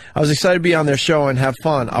O-N. I was excited to be on their show and have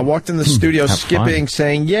fun. I walked in the studio skipping,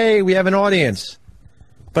 saying, yay, we have an audience.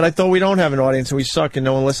 But I thought we don't have an audience and we suck and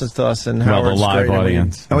no one listens to us. And the live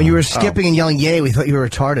audience. And when you were skipping and yelling yay, we thought you were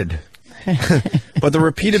retarded. But the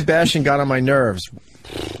repeated bashing got on my nerves.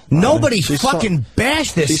 Nobody fucking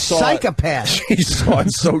bashed this psychopath. She saw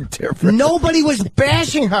it so different. Nobody was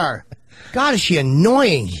bashing her. God, is she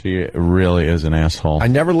annoying. She really is an asshole. I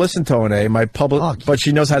never listened to O&A. My public, but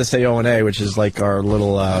she knows how to say O&A, which is like our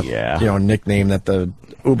little, nickname that the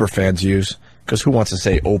Uber fans use. Because who wants to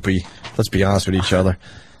say Opie? Let's be honest with each other.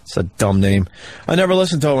 It's a dumb name. I never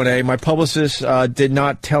listened to O&A. My publicist did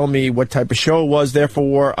not tell me what type of show it was.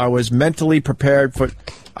 Therefore, I wasn't mentally prepared for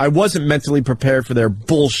their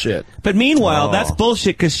bullshit. But meanwhile, that's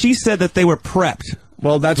bullshit because she said that they were prepped.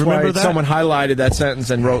 Well, that's why someone highlighted that sentence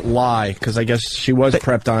and wrote lie, because I guess she was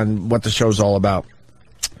prepped on what the show's all about.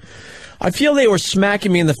 I feel they were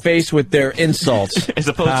smacking me in the face with their insults. As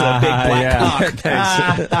opposed to a big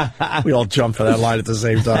black cock. We all jumped for that line at the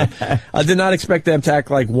same time. I did not expect them to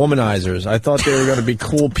act like womanizers. I thought they were going to be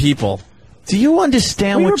cool people. Do you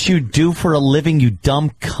understand what you do for a living, you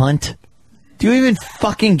dumb cunt? Do you even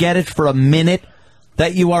fucking get it for a minute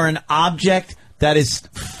that you are an object that is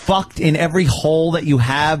fucked in every hole that you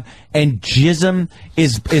have, and jism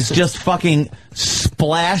is just fucking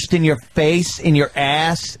splashed in your face, in your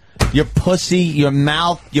ass, your pussy, your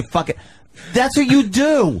mouth, your fucking... That's what you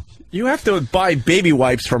do. You have to buy baby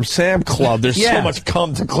wipes from Sam Club. There's so much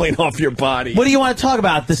cum to clean off your body. What do you want to talk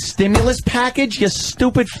about? The stimulus package, you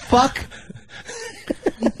stupid fuck?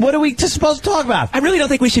 What are we just supposed to talk about? I really don't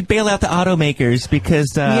think we should bail out the automakers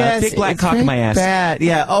because big black cock in my ass. Bad.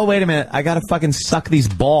 Yeah. Oh, wait a minute. I gotta fucking suck these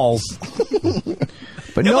balls.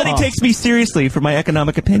 But nobody takes me seriously for my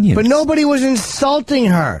economic opinion. But nobody was insulting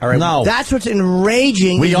her. All right, no. That's what's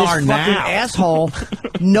enraging. We is are this now. fucking asshole.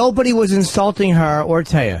 Nobody was insulting her or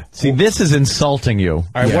Taya. See, this is insulting you.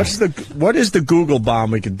 All right, what is the Google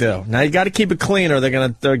bomb we could do? Now, you got to keep it clean or they're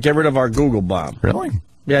going to get rid of our Google bomb. Really?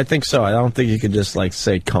 Yeah, I think so. I don't think you could just, like,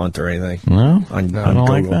 say cunt or anything. No? On I don't Google.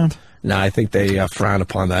 like that. No, I think they frown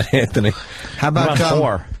upon that, Anthony. How about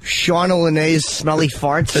Shawna Lenee's smelly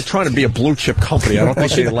farts? They're trying to be a blue chip company. I don't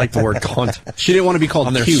think they like the word cunt. She didn't want to be called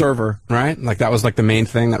on their cute, server, right? Like that was like the main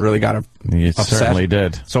thing that really got her It upset. certainly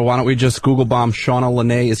did. So why don't we just Google bomb Shawna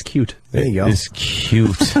Lenee is cute? There you go. Is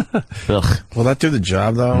cute. Ugh. Will that do the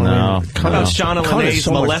job, though? No. Shawna Lenee's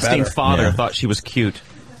molesting father thought she was cute.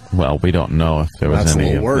 Well, we don't know if there was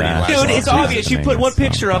any of that. Dude, it's obvious. You put one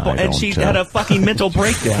picture up and she had a fucking mental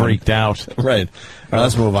breakdown. Freaked out. Right. All right,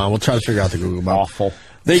 let's move on. We'll try to figure out the Google bomb. Awful.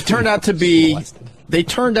 They turned out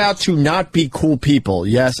to not be cool people.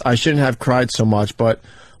 Yes, I shouldn't have cried so much, but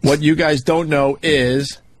what you guys don't know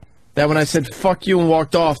is that when I said fuck you and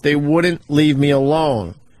walked off, they wouldn't leave me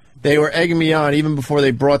alone. They were egging me on even before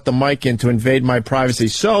they brought the mic in to invade my privacy.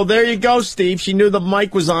 So there you go, Steve. She knew the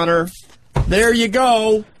mic was on her. There you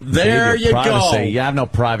go. There you go. You have no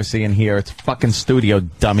privacy in here. It's a fucking studio,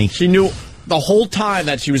 dummy. She knew the whole time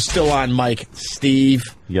that she was still on mic, Steve.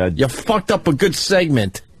 Yeah. You fucked up a good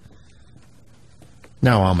segment.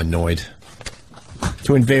 Now I'm annoyed.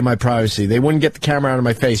 To invade my privacy. They wouldn't get the camera out of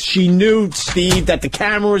my face. She knew, Steve, that the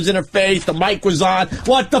camera was in her face, the mic was on.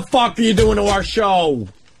 What the fuck are you doing to our show?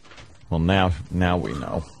 Well, now we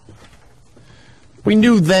know. We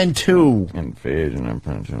knew then, too. They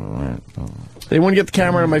wouldn't get the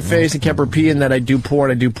camera in my face and kept repeating that I do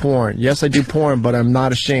porn. Yes, I do porn, but I'm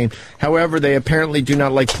not ashamed. However, they apparently do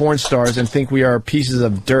not like porn stars and think we are pieces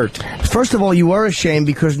of dirt. First of all, you were ashamed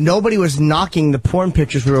because nobody was knocking the porn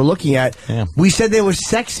pictures we were looking at. Yeah. We said they were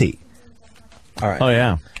sexy. All right. Oh,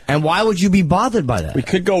 yeah. And why would you be bothered by that? We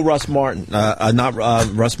could go Russ Martin.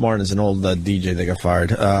 Russ Martin is an old DJ that got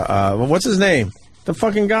fired. What's his name? The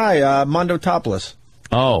fucking guy, Mondo Topless.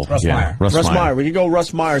 Oh, Russ Meyer. Russ Meyer. We could go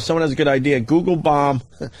Russ Meyer. Someone has a good idea. Google bomb.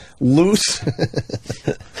 Loose.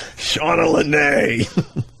 Shawna Lenee.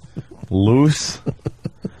 Loose?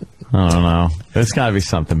 I don't know. There's got to be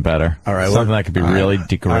something better. All right, something that could be really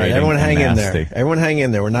degrading. All right, everyone hang in nasty. there. Everyone hang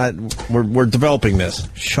in there. We're developing this.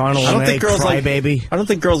 Shawna Lenee, crybaby. I don't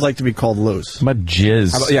think girls like to be called loose. How about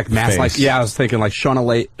jizz? I was thinking like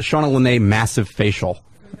Shawna Lenee massive facial.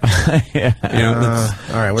 Yeah.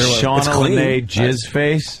 All right, Shawna Lenee jizz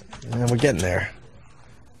face. Yeah, we're getting there.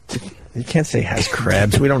 You can't say has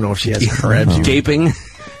crabs. We don't know if she has crabs. Gaping.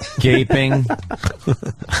 Gaping.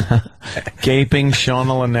 Gaping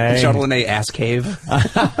Shawna Lenee. Shawna Lenee ass cave.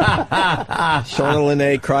 Shawna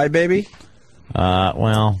Lenee crybaby.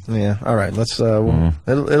 Well. Yeah. All right. Let's.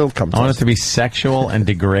 It'll come. I want it to be sexual and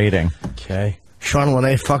degrading. Okay. Shawna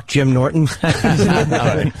Lenee fuck Jim Norton.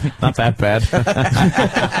 Not that bad.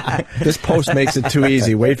 This post makes it too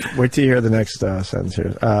easy. Wait till you hear the next sentence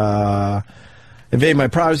here. Invade my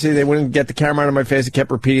privacy. They wouldn't get the camera out of my face. They kept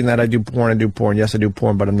repeating that I do porn. Yes, I do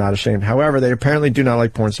porn, but I'm not ashamed. However, they apparently do not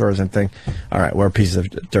like porn stars and think, all right, we're pieces of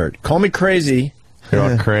dirt. Call me crazy.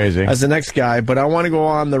 You're crazy. As the next guy, but I want to go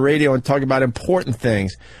on the radio and talk about important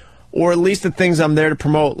things. Or at least the things I'm there to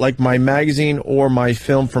promote, like my magazine or my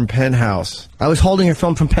film from Penthouse. I was holding your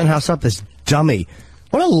film from Penthouse up, this dummy.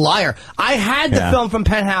 What a liar. I had the film from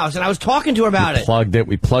Penthouse, and I was talking to her about it. Plugged it.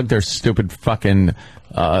 We plugged their stupid fucking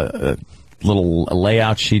little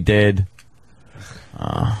layout she did.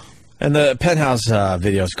 And the Penthouse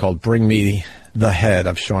video is called Bring Me the Head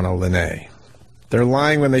of Shawna Lenee. They're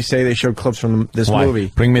lying when they say they showed clips from this movie.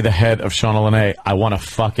 Bring me the head of Shawna Lenee. I want to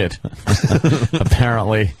fuck it.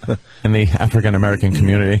 Apparently, in the African-American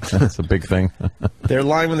community, that's a big thing. They're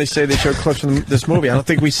lying when they say they showed clips from this movie. I don't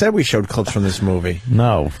think we said we showed clips from this movie.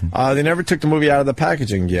 No. They never took the movie out of the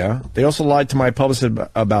packaging, They also lied to my publicist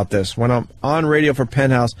about this. When I'm on radio for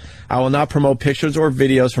Penthouse, I will not promote pictures or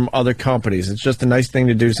videos from other companies. It's just a nice thing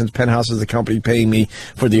to do since Penthouse is the company paying me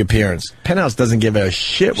for the appearance. Penthouse doesn't give a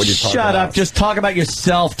shit what you're talking about. Shut up. Just talk about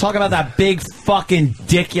yourself. Talk about that big fucking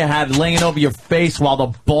dick you had laying over your face while the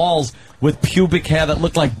balls with pubic hair that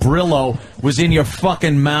looked like Brillo was in your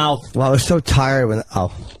fucking mouth. Well, I was so tired when...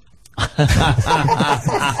 Oh.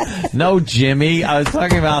 No, Jimmy. I was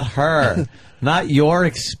talking about her, not your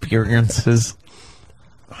experiences.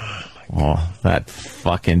 Oh, that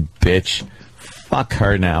fucking bitch. Fuck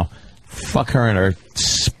her now. Fuck her and her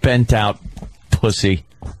spent out pussy.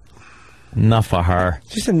 Enough of her.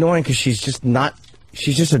 It's just annoying because she's just not...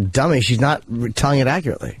 She's just a dummy. She's not telling it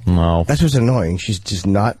accurately. No. That's what's annoying. She's just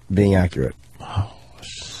not being accurate. Oh,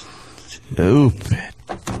 stupid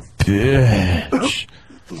bitch.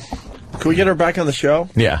 Can we get her back on the show?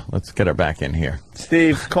 Yeah, let's get her back in here.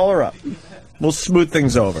 Steve, call her up. We'll smooth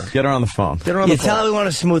things over. Get her on the phone. Get her on the phone. Tell her we want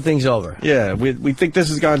to smooth things over. Yeah, we think this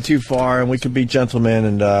has gone too far, and we could be gentlemen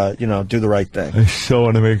and, you know, do the right thing. I so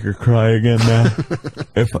want to make her cry again now.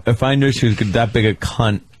 if I knew she was that big a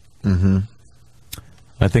cunt,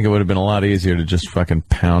 I think it would have been a lot easier to just fucking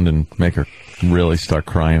pound and make her really start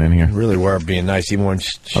crying in here. Really were being nice, even when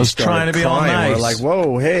she I was trying to be all crying. nice. We're like,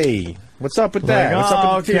 whoa, hey, what's up with that? Like, What's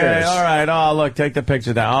up with the okay, tears? all right. Oh, look, take the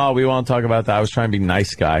picture down. Oh, we won't talk about that. I was trying to be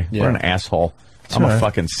nice guy. Yeah. We're an asshole. I'm a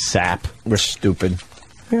fucking sap. We're stupid.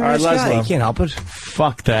 You're all right, Leslie. You can't help it.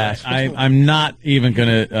 Fuck that. I'm not even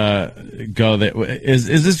going to go there. Is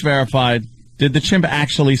this verified? Did the chimp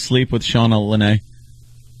actually sleep with Shawna Lenee?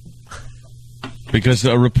 Because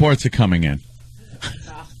reports are coming in.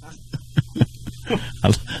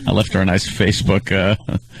 I left her a nice Facebook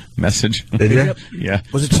message. Did you? Yeah.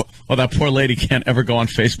 Was it? Oh, that poor lady can't ever go on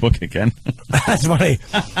Facebook again. That's funny.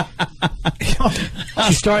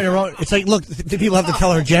 She's starting her own. It's like, look, the people have to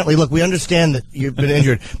tell her gently. Look, we understand that you've been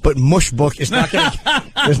injured, but Mush Book is not going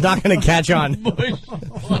to catch on.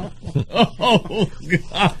 Oh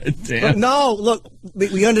God damn! No, look,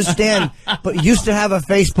 we understand, but used to have a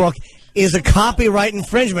Facebook is a copyright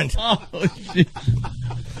infringement. Oh,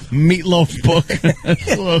 Meatloaf Book.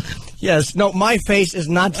 Look. Yes, no, my face is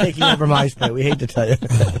not taking over MySpace. We hate to tell you.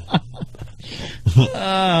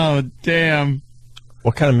 Oh, damn.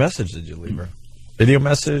 What kind of message did you leave her? Video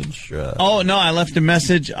message? Oh, no, I left a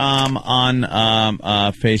message on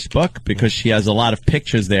Facebook because she has a lot of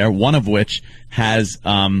pictures there, one of which has,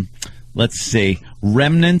 let's see,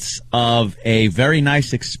 remnants of a very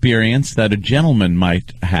nice experience that a gentleman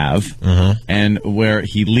might have, and where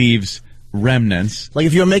he leaves remnants. Like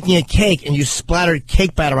if you're making a cake and you splattered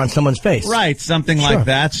cake batter on someone's face. Right, something like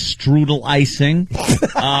that. Strudel icing.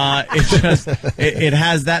 It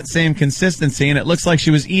has that same consistency, and it looks like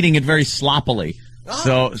she was eating it very sloppily.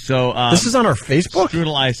 So this is on her Facebook?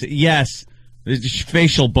 Strudel icing. Yes.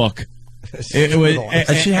 Facial book. It was,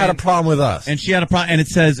 and she had a problem with us. And she had a problem, and it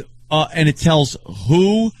says, and it tells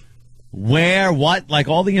who, where, what, like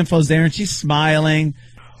all the info's there, and she's smiling,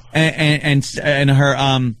 and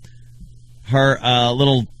her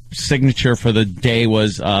little signature for the day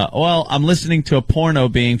was, well, I'm listening to a porno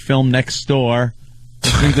being filmed next door. I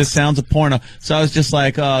think this sounds a porno. So I was just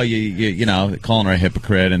like, oh, you know, calling her a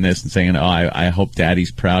hypocrite and this and saying, oh, I hope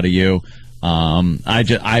Daddy's proud of you.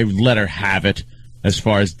 I let her have it as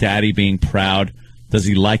far as Daddy being proud. Does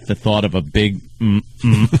he like the thought of a big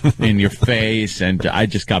in your face? And I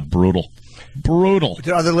just got brutal. Brutal.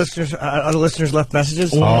 Did other listeners left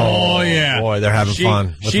messages? Oh yeah, boy, they're having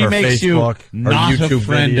fun. With she her makes Facebook, you not YouTube a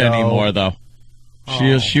friend video. anymore, though.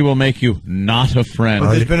 She will make you not a friend.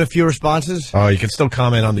 There's been a few responses. Oh, you can still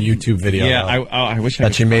comment on the YouTube video. Yeah, I wish I that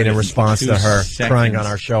could she made in find it response to her 2 seconds. crying on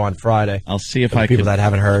our show on Friday. I'll see if For I people could, that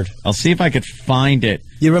haven't heard. I'll see if I could find it.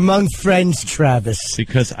 You're among friends, Travis.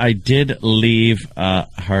 Because I did leave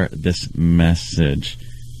her this message.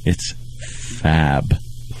 It's fab.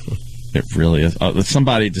 It really is.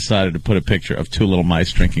 Somebody decided to put a picture of 2 little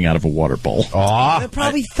mice drinking out of a water bowl. They're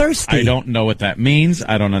probably thirsty. I don't know what that means.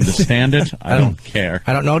 I don't understand it. I don't care.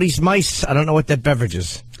 I don't know these mice. I don't know what that beverage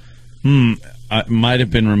is. It might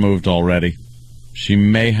have been removed already. She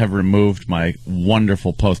may have removed my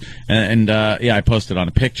wonderful post. And yeah, I posted on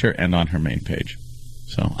a picture and on her main page.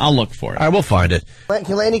 So I'll look for it. I will find it. Can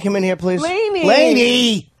Lenee come in here, please?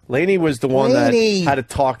 Lenee! Lenee was the one that had a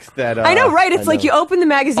talk that... I know, right? It's like you open the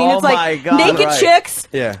magazine, it's like naked chicks,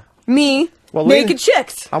 me, naked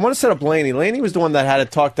chicks. I want to set up Lenee. Lenee was the one that had a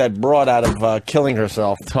talk that brought out of killing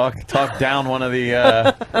herself. Talk down one of the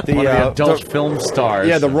adult film stars.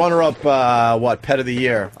 Yeah, the runner-up, Pet of the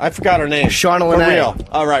Year. I forgot her name. Shawna For Lenee. real.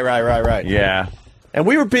 Oh, right. Yeah. And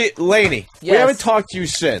we were Lenee. Yes. We haven't talked to you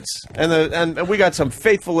since, and we got some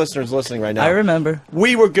faithful listeners listening right now. I remember.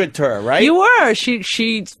 We were good to her, right? You were.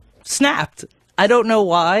 She snapped. I don't know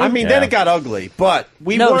why. I mean, then it got ugly, but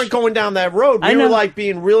we weren't going down that road. We were like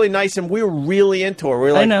being really nice, and we were really into her.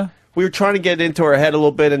 We were like, we were trying to get into her head a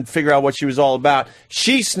little bit and figure out what she was all about.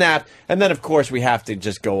 She snapped, and then, of course, we have to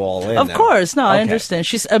just go all in. Of now. course. No, I understand.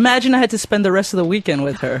 Imagine I had to spend the rest of the weekend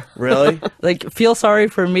with her. Really? Like, feel sorry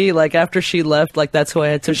for me. Like, after she left, like, that's who I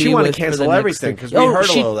had to be with. She wanted to cancel everything, because we heard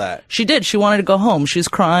a little of that. She did. She wanted to go home. She was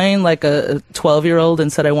crying like a 12-year-old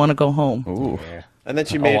and said, I want to go home. Ooh. Yeah. And then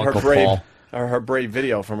she made her brave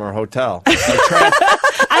video from her hotel.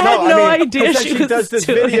 I had no idea she does this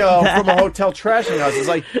video from a hotel trashing us. It's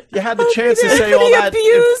like, you had the chance to say all that. They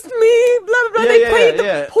abused me, blah, blah, blah. They played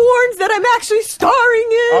the porns that I'm actually starring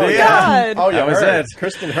in. Oh, God. Oh, yeah, that was it.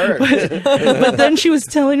 Kristen Hurd. But then she was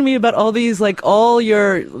telling me about all these, like, all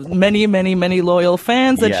your many, many, many loyal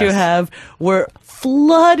fans that you have were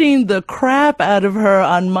flooding the crap out of her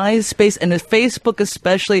on MySpace and Facebook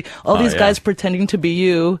especially. All these guys pretending to be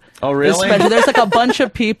you. Oh, really? There's like a bunch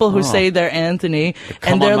of people who say they're Anthony,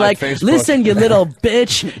 and they're like, Facebook. listen, you little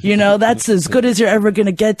bitch, you know, that's as good as you're ever going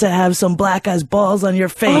to get to have some black ass balls on your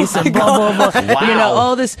face and blah, blah, blah. Wow. You know,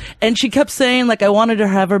 all this. And she kept saying, like, I wanted to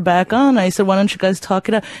have her back on. I said, why don't you guys talk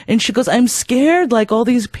it out? And she goes, I'm scared. Like, all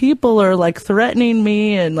these people are, like, threatening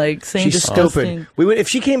me and, like, saying She's disgusting. stupid. If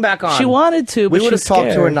she came back on. She wanted to, but we would have talked to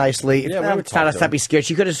her scared. nicely. Yeah, we would It's not to be scared.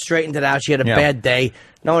 She could have straightened it out. She had a bad day.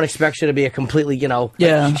 No one expects her to be a completely, you know.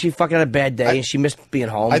 Yeah. She fucking had a bad day and she missed being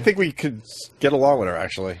home. I think we could get along with her,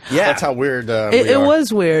 actually. Yeah. That's how weird It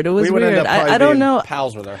was weird. It was we would weird. End up I don't know.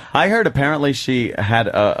 Pals with her. I heard apparently she had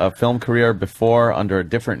a film career before under a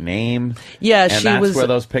different name. Yeah, and she that's was where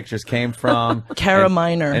those pictures came from. Cara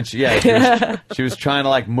Minor. And she was trying to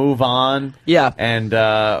like move on. Yeah. And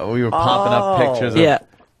we were popping up pictures.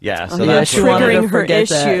 Yeah, so that's what triggering her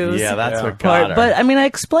issues. Yeah, that's what got her. But I mean, I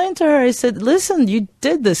explained to her. I said, "Listen, you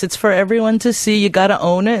did this. It's for everyone to see. You got to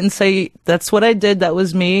own it and say that's what I did. That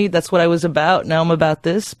was me. That's what I was about. Now I'm about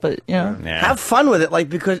this." But you know, have fun with it. Like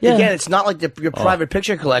because again, it's not like your private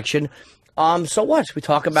picture collection. So what? We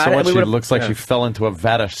talk about it. So what? She looks like she fell into a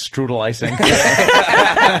vat of strudel icing.